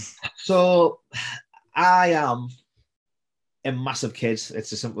along? So, I am a massive kid.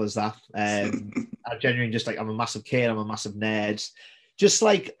 It's as simple as that. I genuinely just I'm a massive kid. I'm a massive nerd. Just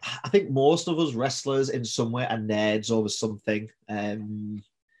like I think most of us wrestlers in some way are nerds over something. And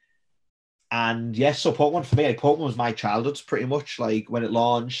yes, so Pokemon for me, Pokemon was my childhood pretty much. Like when it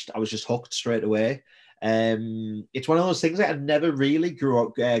launched, I was just hooked straight away. It's one of those things that I never really grew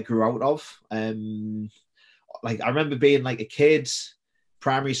out of. Like I remember being like a kid,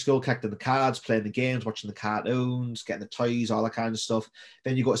 primary school, collecting the cards, playing the games, watching the cartoons, getting the toys, all that kind of stuff.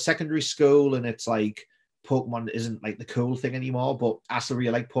 Then you go to secondary school and it's like Pokemon isn't like the cool thing anymore, but I still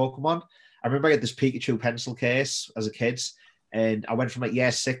really like Pokemon. I remember I had this Pikachu pencil case as a kid, and I went from like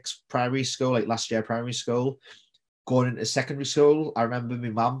year 6 primary school, like last year primary school, going into secondary school. I remember my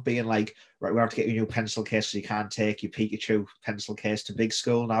mum being like, right, we have to get you a new pencil case so you can't take your Pikachu pencil case to big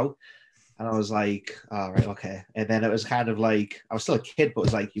school now. And I was like, all right, okay. And then it was kind of like, I was still a kid, but it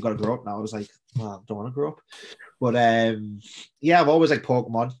was like, you got to grow up now. I was like, well, I don't want to grow up. But yeah, I've always liked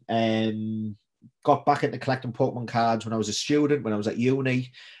Pokemon. Got back into collecting Pokemon cards when I was a student, when I was at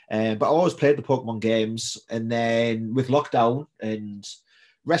uni. But I always played the Pokemon games. And then with lockdown and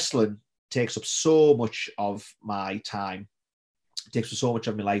wrestling takes up so much of my time. It takes up so much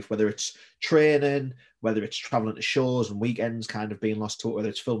of my life, whether it's training, whether it's traveling to shows and weekends kind of being lost to it, whether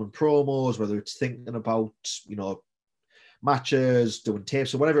it's filming promos, whether it's thinking about, matches, doing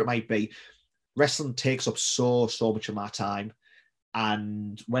tapes or whatever it might be. Wrestling takes up so much of my time.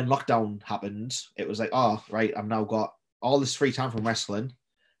 And when lockdown happened, it was like, oh, right, I've now got all this free time from wrestling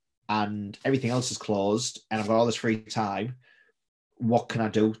and everything else is closed and I've got all this free time. What can I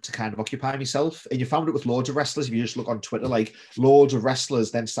do to kind of occupy myself? And you found it with loads of wrestlers. If you just look on Twitter, like loads of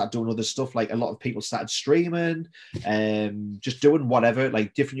wrestlers then start doing other stuff. Like a lot of people started streaming, just doing whatever,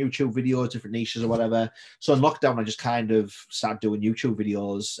 like different YouTube videos, different niches or whatever. So in lockdown, I just kind of started doing YouTube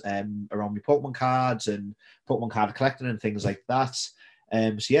videos around my Pokemon cards and Pokemon card collecting and things like that.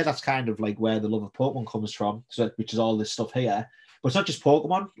 So yeah, that's kind of like where the love of Pokemon comes from, so, which is all this stuff here. But it's not just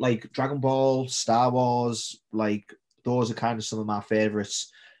Pokemon, like Dragon Ball, Star Wars, like those are kind of some of my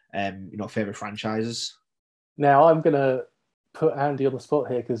favorites, favorite franchises. Now I'm going to put Andy on the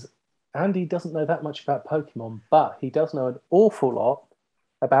spot here because Andy doesn't know that much about Pokemon, but he does know an awful lot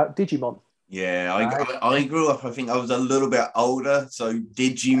about Digimon. Yeah, I grew up, I think I was a little bit older, so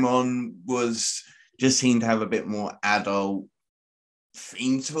Digimon just seemed to have a bit more adult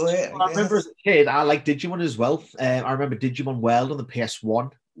theme to it. I remember as a kid, I liked Digimon as well. I remember Digimon World on the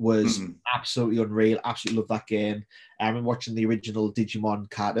PS1 was absolutely unreal. Absolutely loved that game. I remember watching the original Digimon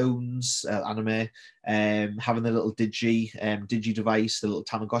cartoons, anime, having the little Digi device, the little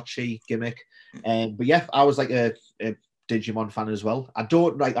Tamagotchi gimmick. But yeah, I was like a Digimon fan as well. I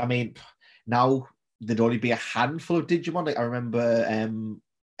don't like. I mean, now there'd only be a handful of Digimon. Like I remember,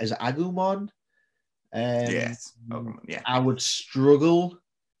 as Agumon. Yes. Yeah. I would struggle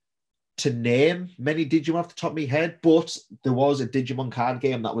to name many Digimon off the top of my head, but there was a Digimon card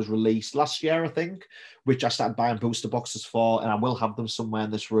game that was released last year, I think, which I started buying booster boxes for, and I will have them somewhere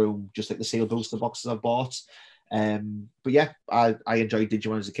in this room, just like the sealed booster boxes I've bought. But yeah, I enjoyed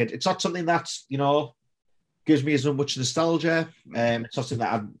Digimon as a kid. It's not something that's, gives me as much nostalgia. It's not something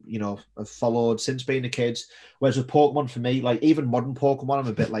that I've followed since being a kid. Whereas with Pokemon, for me, like even modern Pokemon, I'm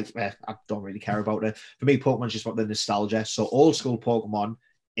a bit like, I don't really care about it. For me, Pokemon's just about the nostalgia. So old school Pokemon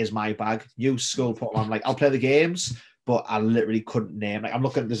is my bag. New school Pokemon, like I'll play the games, but I literally couldn't name. Like I'm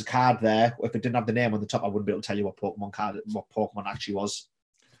looking, there's a card there. If it didn't have the name on the top, I wouldn't be able to tell you what Pokemon actually was.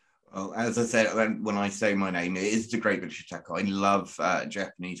 Well, as I said, when I say my name, it is the Great British Otaku. I love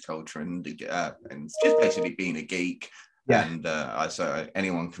Japanese culture and just basically being a geek. Yeah. And so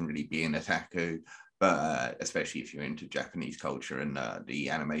anyone can really be an otaku, but especially if you're into Japanese culture and the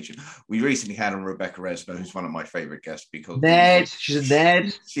animation. We recently had on Rebecca Resno, who's one of my favorite guests because she's a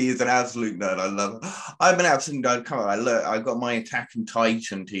nerd. She is an absolute nerd. I love her. I'm an absolute nerd. Come on, I've got my Attack on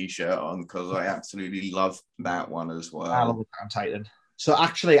Titan t-shirt on because I absolutely love that one as well. I love Attack on Titan. So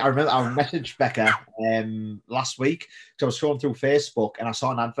actually, I remember I messaged Becca last week because I was scrolling through Facebook and I saw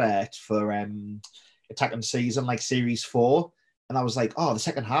an advert for Attack on Season, like Series 4. And I was like, oh, the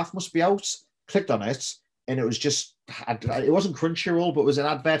second half must be out. Clicked on it and it was just, it wasn't Crunchyroll, but it was an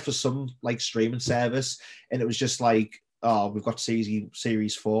advert for some like streaming service. And it was just like, oh, we've got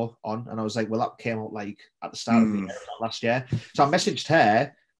Series 4 on. And I was like, well, that came out like at the start of the year, last year. So I messaged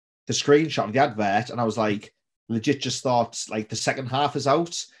her the screenshot of the advert and I was like, legit just thought like the second half is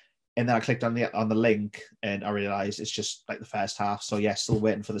out, and then I clicked on the link and I realized it's just like the first half. So yeah, still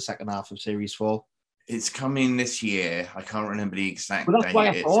waiting for the second half of Series 4. It's coming this year. I can't remember the exact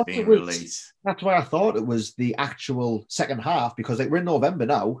date it's being released. That's why I thought it was the actual second half, because like we're in November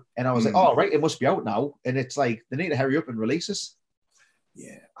now, and I was like, oh right, it must be out now, and it's like they need to hurry up and release this.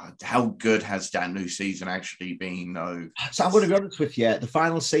 Yeah, how good has that new season actually been though? So I'm going to be honest with you, the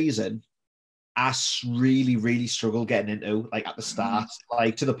final season, I really, really struggled getting into, like at the start,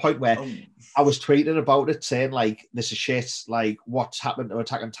 like to the point where I was tweeting about it saying like, this is shit, like what's happened to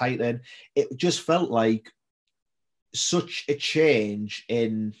Attack on Titan. It just felt like such a change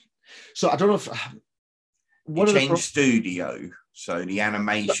in, so I don't know if studio, so the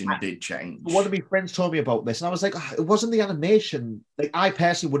animation did change. One of my friends told me about this and I was like, it wasn't the animation. Like I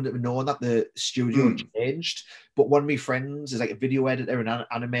personally wouldn't have known that the studio changed, but one of my friends is like a video editor and an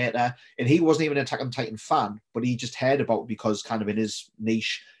animator, and he wasn't even an Attack on Titan fan, but he just heard about it because kind of in his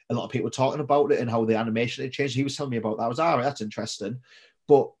niche a lot of people were talking about it and how the animation had changed. He was telling me about that. I was all right, that's interesting.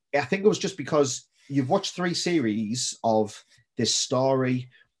 But I think it was just because you've watched 3 series of this story,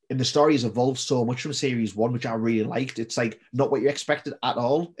 and the story has evolved so much from Series 1, which I really liked. It's like not what you expected at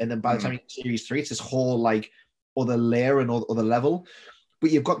all. And then by the time you get to Series 3, it's this whole like other layer and other level.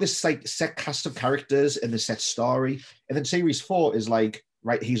 But you've got this like set cast of characters and the set story. And then Series 4 is like,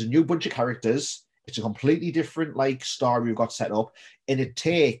 right, here's a new bunch of characters. It's a completely different like story we've got set up. And it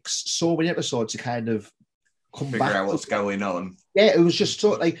takes so many episodes to kind of figure out what's going on. Yeah, it was just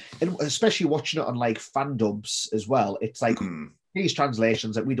so like, and especially watching it on like fan dubs as well. It's like, these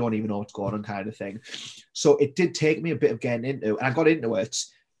translations that we don't even know what's going on kind of thing. So it did take me a bit of getting into, and I got into it,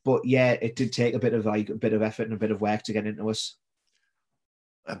 but yeah, it did take a bit of effort and a bit of work to get into it.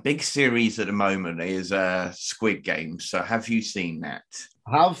 A big series at the moment is Squid Games. So have you seen that?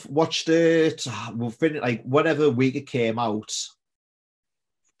 I have watched it. We've been like whatever week it came out,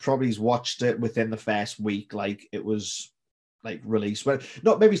 probably watched it within the first week. Like it was like released, well,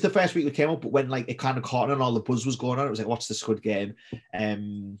 not maybe it's the first week it came up, but when like it kind of caught on and all the buzz was going on, it was like, what's the Squid Game?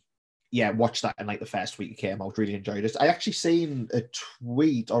 Yeah, watched that in like the first week it came out. Really enjoyed it. I actually seen a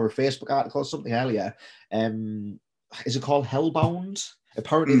tweet or a Facebook article or something earlier. Is it called Hellbound?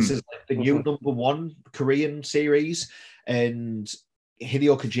 Apparently, this is like the new #1 Korean series, and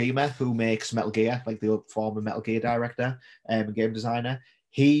Hideo Kojima, who makes Metal Gear, like the former Metal Gear director and game designer,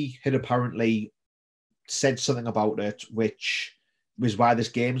 he had apparently said something about it, which was why this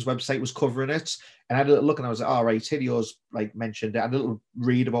games website was covering it. And I had a little look, and I was like, all right, Hideo's like mentioned it. I had a little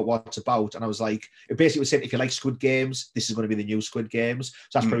read about what it's about, and I was like, it basically was saying if you like Squid Games, this is going to be the new Squid Games.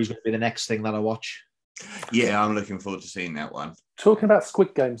 So that's probably going to be the next thing that I watch. Yeah, I'm looking forward to seeing that one. Talking about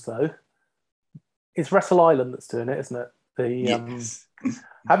Squid Games, though, it's Wrestle Island that's doing it, isn't it? Yes.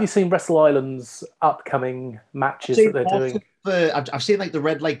 Have you seen Wrestle Island's upcoming matches that they're doing? I've seen like the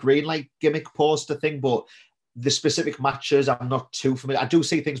red light, green light gimmick poster thing, but the specific matches I'm not too familiar. I do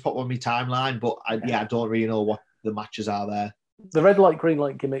see things pop on my timeline, but I don't really know what the matches are there. The red light, green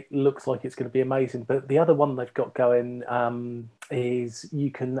light gimmick looks like it's going to be amazing, but the other one they've got going is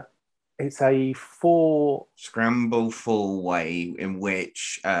it's a scramble full way in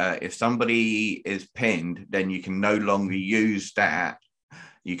which if somebody is pinned, then you can no longer use that.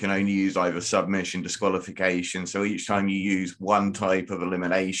 You can only use either submission, disqualification. So each time you use one type of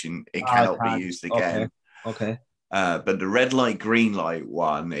elimination, it cannot be used again. Okay. But the red light, green light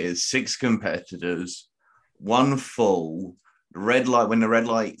one is 6 competitors, 1 full. The red light, when the red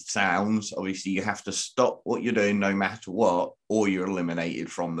light sounds, obviously you have to stop what you're doing no matter what, or you're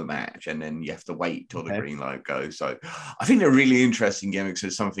eliminated from the match, and then you have to wait till the green light goes. So I think they're really interesting gimmicks.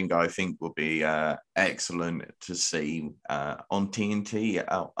 It's something I think will be excellent to see on TNT.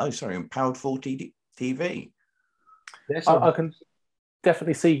 On Powered 40 TV. I can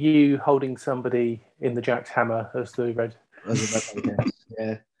definitely see you holding somebody in the jacked hammer as the red.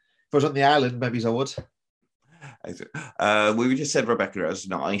 Yeah. If I was on the island, maybe I would. We just said Rebecca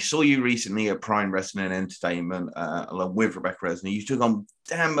Resner. I saw you recently at Prime Wrestling and Entertainment along with Rebecca Resner. You took on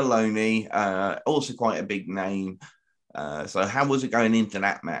Dan Maloney, also quite a big name. So how was it going into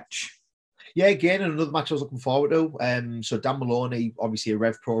that match? Yeah, again, another match I was looking forward to. So Dan Maloney, obviously a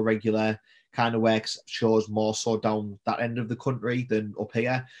Rev Pro regular, kind of works shows more so down that end of the country than up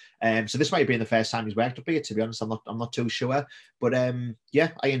here. So this might have been the first time he's worked up here, to be honest. I'm not too sure. But I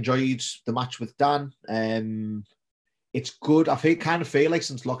enjoyed the match with Dan. It's good. I kind of feel like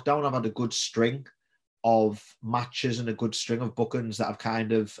since lockdown, I've had a good string of matches and a good string of bookings that have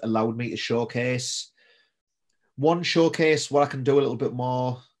kind of allowed me to showcase what I can do a little bit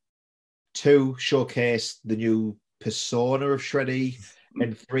more, 2, showcase the new persona of Shreddy,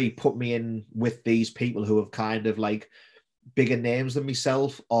 and 3, put me in with these people who have kind of like bigger names than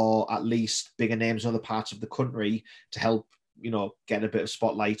myself, or at least bigger names in other parts of the country to help, get a bit of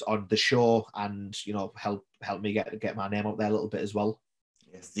spotlight on the show and, help me get my name up there a little bit as well.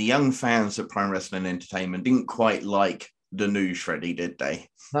 Yes, the young fans at Prime Wrestling Entertainment didn't quite like the new Shreddy, did they?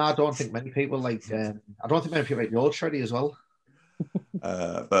 No, I don't think many people like. I don't think many people like the old Shreddy as well.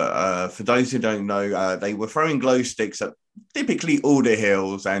 But for those who don't know, they were throwing glow sticks at typically all the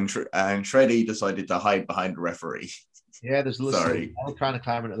heels, and Shreddy decided to hide behind the referee. Yeah, there's a little trying to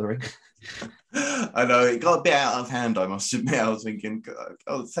climb into the ring. I know it got a bit out of hand. I must admit, I was thinking,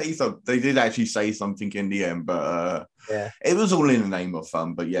 say something. They did actually say something in the end, but it was all in the name of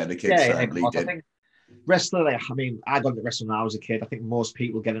fun. But yeah, the kids certainly did. I think wrestling. I got into wrestling when I was a kid. I think most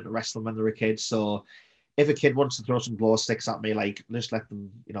people get into wrestling when they're a kid. So if a kid wants to throw some glow sticks at me, like just let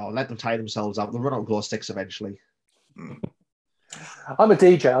them tire themselves out. They'll run out of glow sticks eventually. I'm a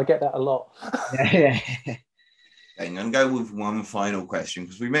DJ. I get that a lot. Yeah. I'm going to go with one final question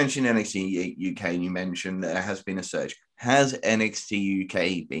because we mentioned NXT UK and you mentioned there has been a surge. Has NXT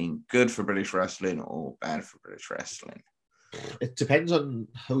UK been good for British wrestling or bad for British wrestling? It depends on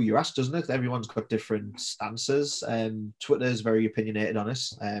who you ask, doesn't it? Everyone's got different stances. Twitter is very opinionated on it.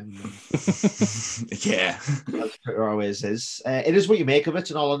 Yeah. As Twitter always is. It is what you make of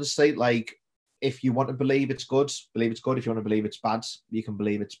it, in all honesty. Like, if you want to believe it's good, believe it's good. If you want to believe it's bad, you can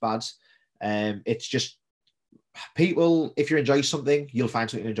believe it's bad. It's just people, if you enjoy something, you'll find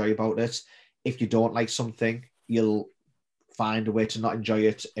something to enjoy about it. If you don't like something, you'll find a way to not enjoy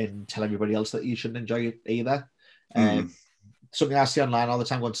it and tell everybody else that you shouldn't enjoy it either. Something I see online all the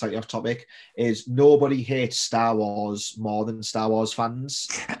time, going slightly off topic, is nobody hates Star Wars more than Star Wars fans.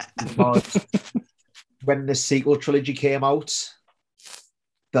 Because when the sequel trilogy came out,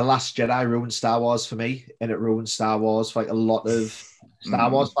 The Last Jedi ruined Star Wars for me, and it ruined Star Wars for like a lot of Star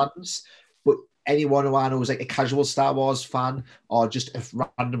Wars fans. But anyone who I know is like a casual Star Wars fan, or just a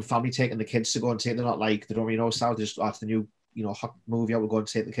random family taking the kids to go and take, they don't really know Star Wars, just after the new hot movie, I would go and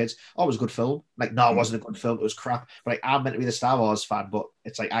take the kids. Oh, it was a good film. Like, no, it wasn't a good film. It was crap. But like, I'm meant to be the Star Wars fan, but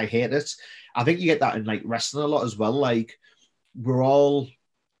it's like, I hate it. I think you get that in like wrestling a lot as well. Like, we're all,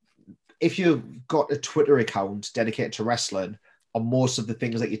 if you've got a Twitter account dedicated to wrestling, on most of the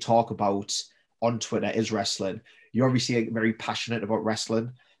things that you talk about on Twitter is wrestling. You're obviously very passionate about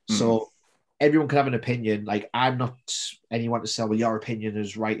wrestling. So everyone can have an opinion. Like, I'm not anyone to say, well, your opinion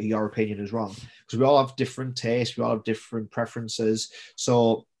is right or your opinion is wrong. Because we all have different tastes. We all have different preferences.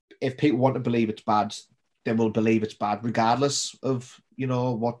 So if people want to believe it's bad, then we'll believe it's bad, regardless of,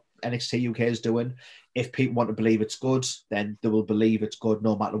 what NXT UK is doing. If people want to believe it's good, then they will believe it's good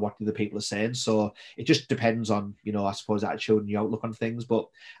no matter what the other people are saying. So it just depends on, I suppose, attitude and your outlook on things. But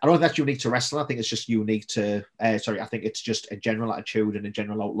I don't think that's unique to wrestling. I think it's just unique to, I think it's just a general attitude and a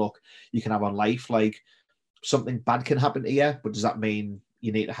general outlook you can have on life. Like, something bad can happen to you, but does that mean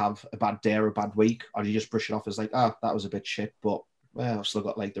you need to have a bad day or a bad week? Or do you just brush it off as like, that was a bit shit, but well, I've still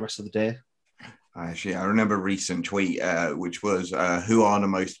got like the rest of the day? Actually, I remember a recent tweet, which was, who are the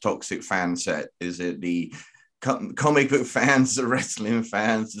most toxic fan set? Is it the comic book fans, the wrestling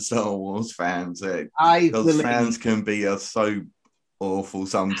fans, the Star Wars fans? Because fans can be so awful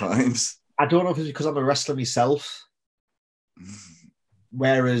sometimes. I don't know if it's because I'm a wrestler myself.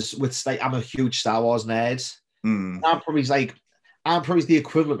 Whereas I'm a huge Star Wars nerd. I'm probably the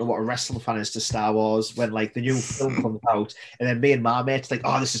equivalent of what a wrestling fan is to Star Wars when like the new film comes out, and then me and my mates like,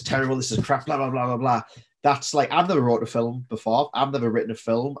 oh, this is terrible, this is crap, blah blah blah blah blah. That's like, I've never wrote a film before. I've never written a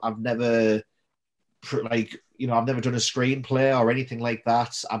film. I've never I've never done a screenplay or anything like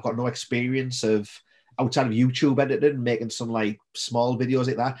that. I've got no experience of outside of YouTube editing, making some like small videos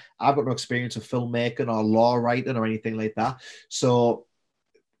like that. I've got no experience of filmmaking or law writing or anything like that. So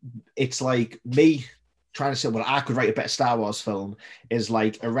it's like me trying to say, well, I could write a better Star Wars film is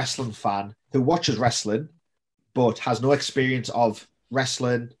like a wrestling fan who watches wrestling but has no experience of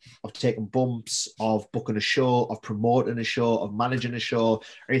wrestling, of taking bumps, of booking a show, of promoting a show, of managing a show, or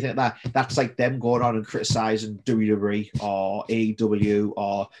anything like that. That's like them going on and criticizing WWE or AEW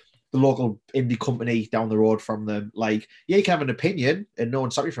or the local indie company down the road from them. Like, yeah, you can have an opinion, and no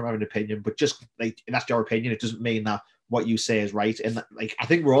one's sorry for having an opinion, but just like, that's your opinion. It doesn't mean that what you say is right. And like, I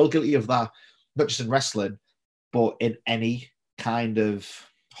think we're all guilty of that, not just in wrestling, but in any kind of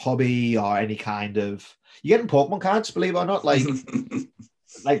hobby or any kind of... You getting Pokemon cards, believe it or not? Like,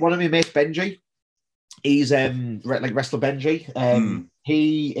 like one of my mates, Benji, he's like wrestler Benji.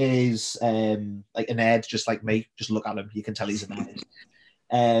 He is like a nerd, just like me. Just look at him, you can tell he's a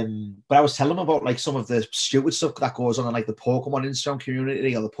nerd. But I was telling him about like some of the stupid stuff that goes on in like the Pokemon Instagram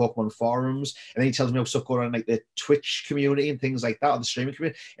community or the Pokemon forums, and then he tells me about stuff going on in like the Twitch community and things like that, or the streaming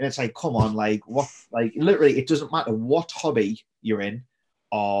community. And it's like, come on, like what? Like literally, it doesn't matter what hobby you're in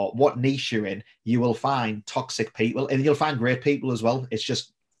or what niche you're in, you will find toxic people, and you'll find great people as well. It's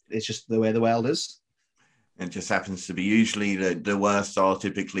just the way the world is. It just happens to be usually the worst are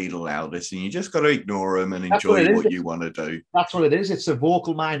typically the loudest, and you just got to ignore them and enjoy what you want to do. That's what it is. It's a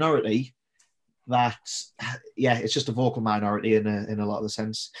vocal minority it's just a vocal minority in a lot of the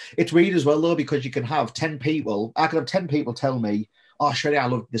sense. It's weird as well, though, because you can have 10 people. I could have 10 people tell me, oh, Shreddy, I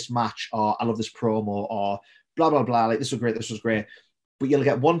love this match, or I love this promo, or blah, blah, blah. Like, this was great. But you'll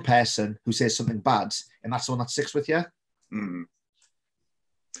get one person who says something bad, and that's the one that sticks with you.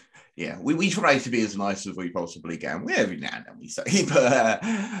 Yeah, we try to be as nice as we possibly can. Every now and then we say, but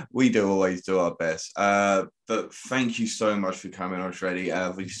we do always do our best. But thank you so much for coming on, Shreddy.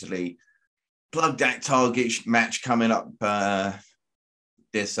 Obviously, plug that Target match coming up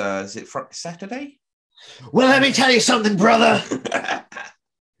this, is it Saturday? Well, let me tell you something, brother.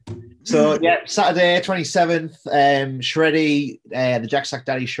 So, yeah, Saturday, 27th, Shreddy, the Jack Sack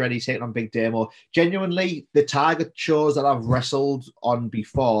Daddy Shreddy taking on Big Damo. Genuinely, the Target shows that I've wrestled on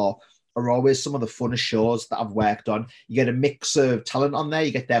before are always some of the funnest shows that I've worked on. You get a mix of talent on there.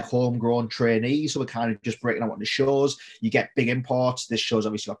 You get their homegrown trainees who are kind of just breaking out on the shows. You get big imports. This show's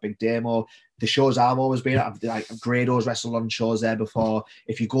obviously got Big Damo. The shows I've always been at, like Grado's wrestled on shows there before.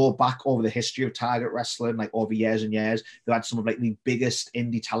 If you go back over the history of Target Wrestling, like over years and years, they had some of like the biggest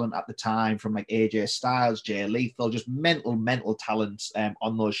indie talent at the time, from like AJ Styles, Jay Lethal, just mental talents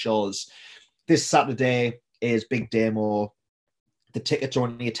on those shows. This Saturday is Big Damo. The tickets are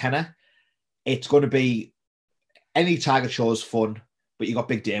only a tenner. It's going to be, any Target show is fun, but you got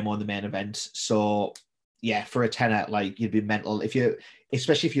Big Damo in the main event. So yeah, for a tenner, like, you'd be mental.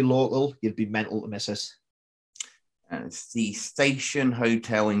 Especially if you're local, you'd be mental to miss it. And it's the Station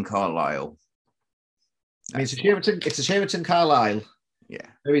Hotel in Carlisle. I mean, it's a Sheraton Carlisle. Yeah.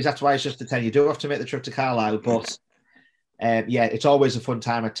 Maybe that's why it's just a 10. You do have to make the trip to Carlisle, but yeah, it's always a fun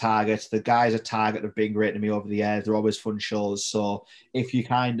time at Target. The guys at Target have been great to me over the years. They're always fun shows. So if you're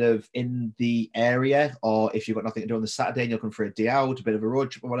kind of in the area, or if you've got nothing to do on the Saturday and you're looking for a day out, a bit of a road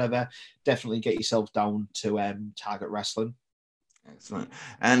trip or whatever, definitely get yourself down to Target Wrestling. Excellent.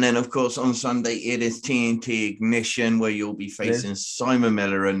 And then, of course, on Sunday, it is TNT Ignition, where you'll be facing Simon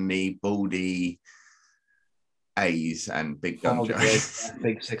Miller and the Baldy A's and Big Damo.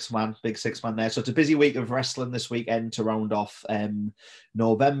 Big six man there. So it's a busy week of wrestling this weekend to round off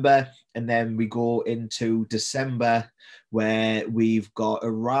November. And then we go into December, where we've got a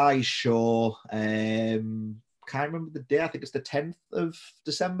Rise show. Can't remember the day. I think it's the 10th of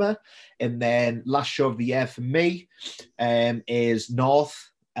December. And then last show of the year for me is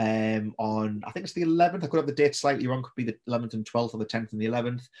North on, I think it's the 11th. I could have the date slightly wrong. Could be the 11th and 12th or the 10th and the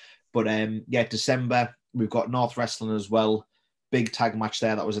 11th. But December, we've got North Wrestling as well. Big tag match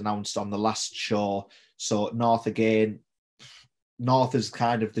there that was announced on the last show. So North again. North is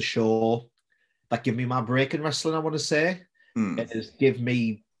kind of the show that give me my break in wrestling, I want to say. It has given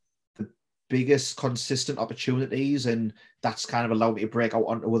me biggest consistent opportunities, and that's kind of allowed me to break out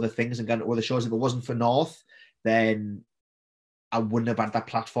onto other things and get into other shows. If it wasn't for North, then I wouldn't have had that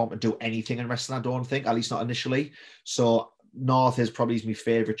platform to do anything in wrestling, I don't think, at least not initially. So North is probably my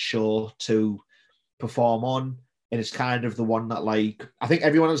favorite show to perform on, and it's kind of the one that, like, I think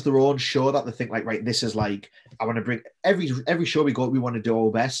everyone has their own show that they think, like, right, this is like, I want to bring every show we go, we want to do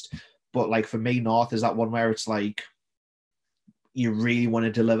our best. But like for me, North is that one where it's like you really want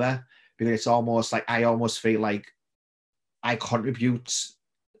to deliver, because it's almost like I almost feel like I contribute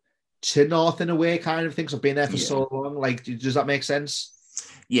to North in a way, kind of thing. So I've been there for so long. Like, does that make sense?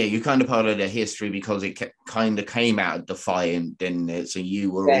 Yeah, you're kind of part of the history because it kind of came out of Defiant, didn't it? So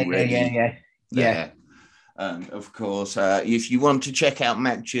you were already there. And of course, if you want to check out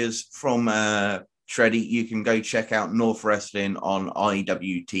matches from Shreddy, you can go check out North Wrestling on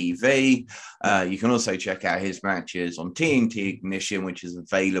IWTV. You can also check out his matches on TNT Ignition, which is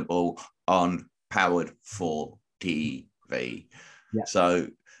available on Powered 4 TV. Yeah. So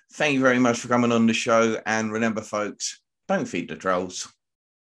thank you very much for coming on the show. And remember, folks, don't feed the trolls.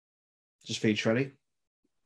 Just feed Shreddy.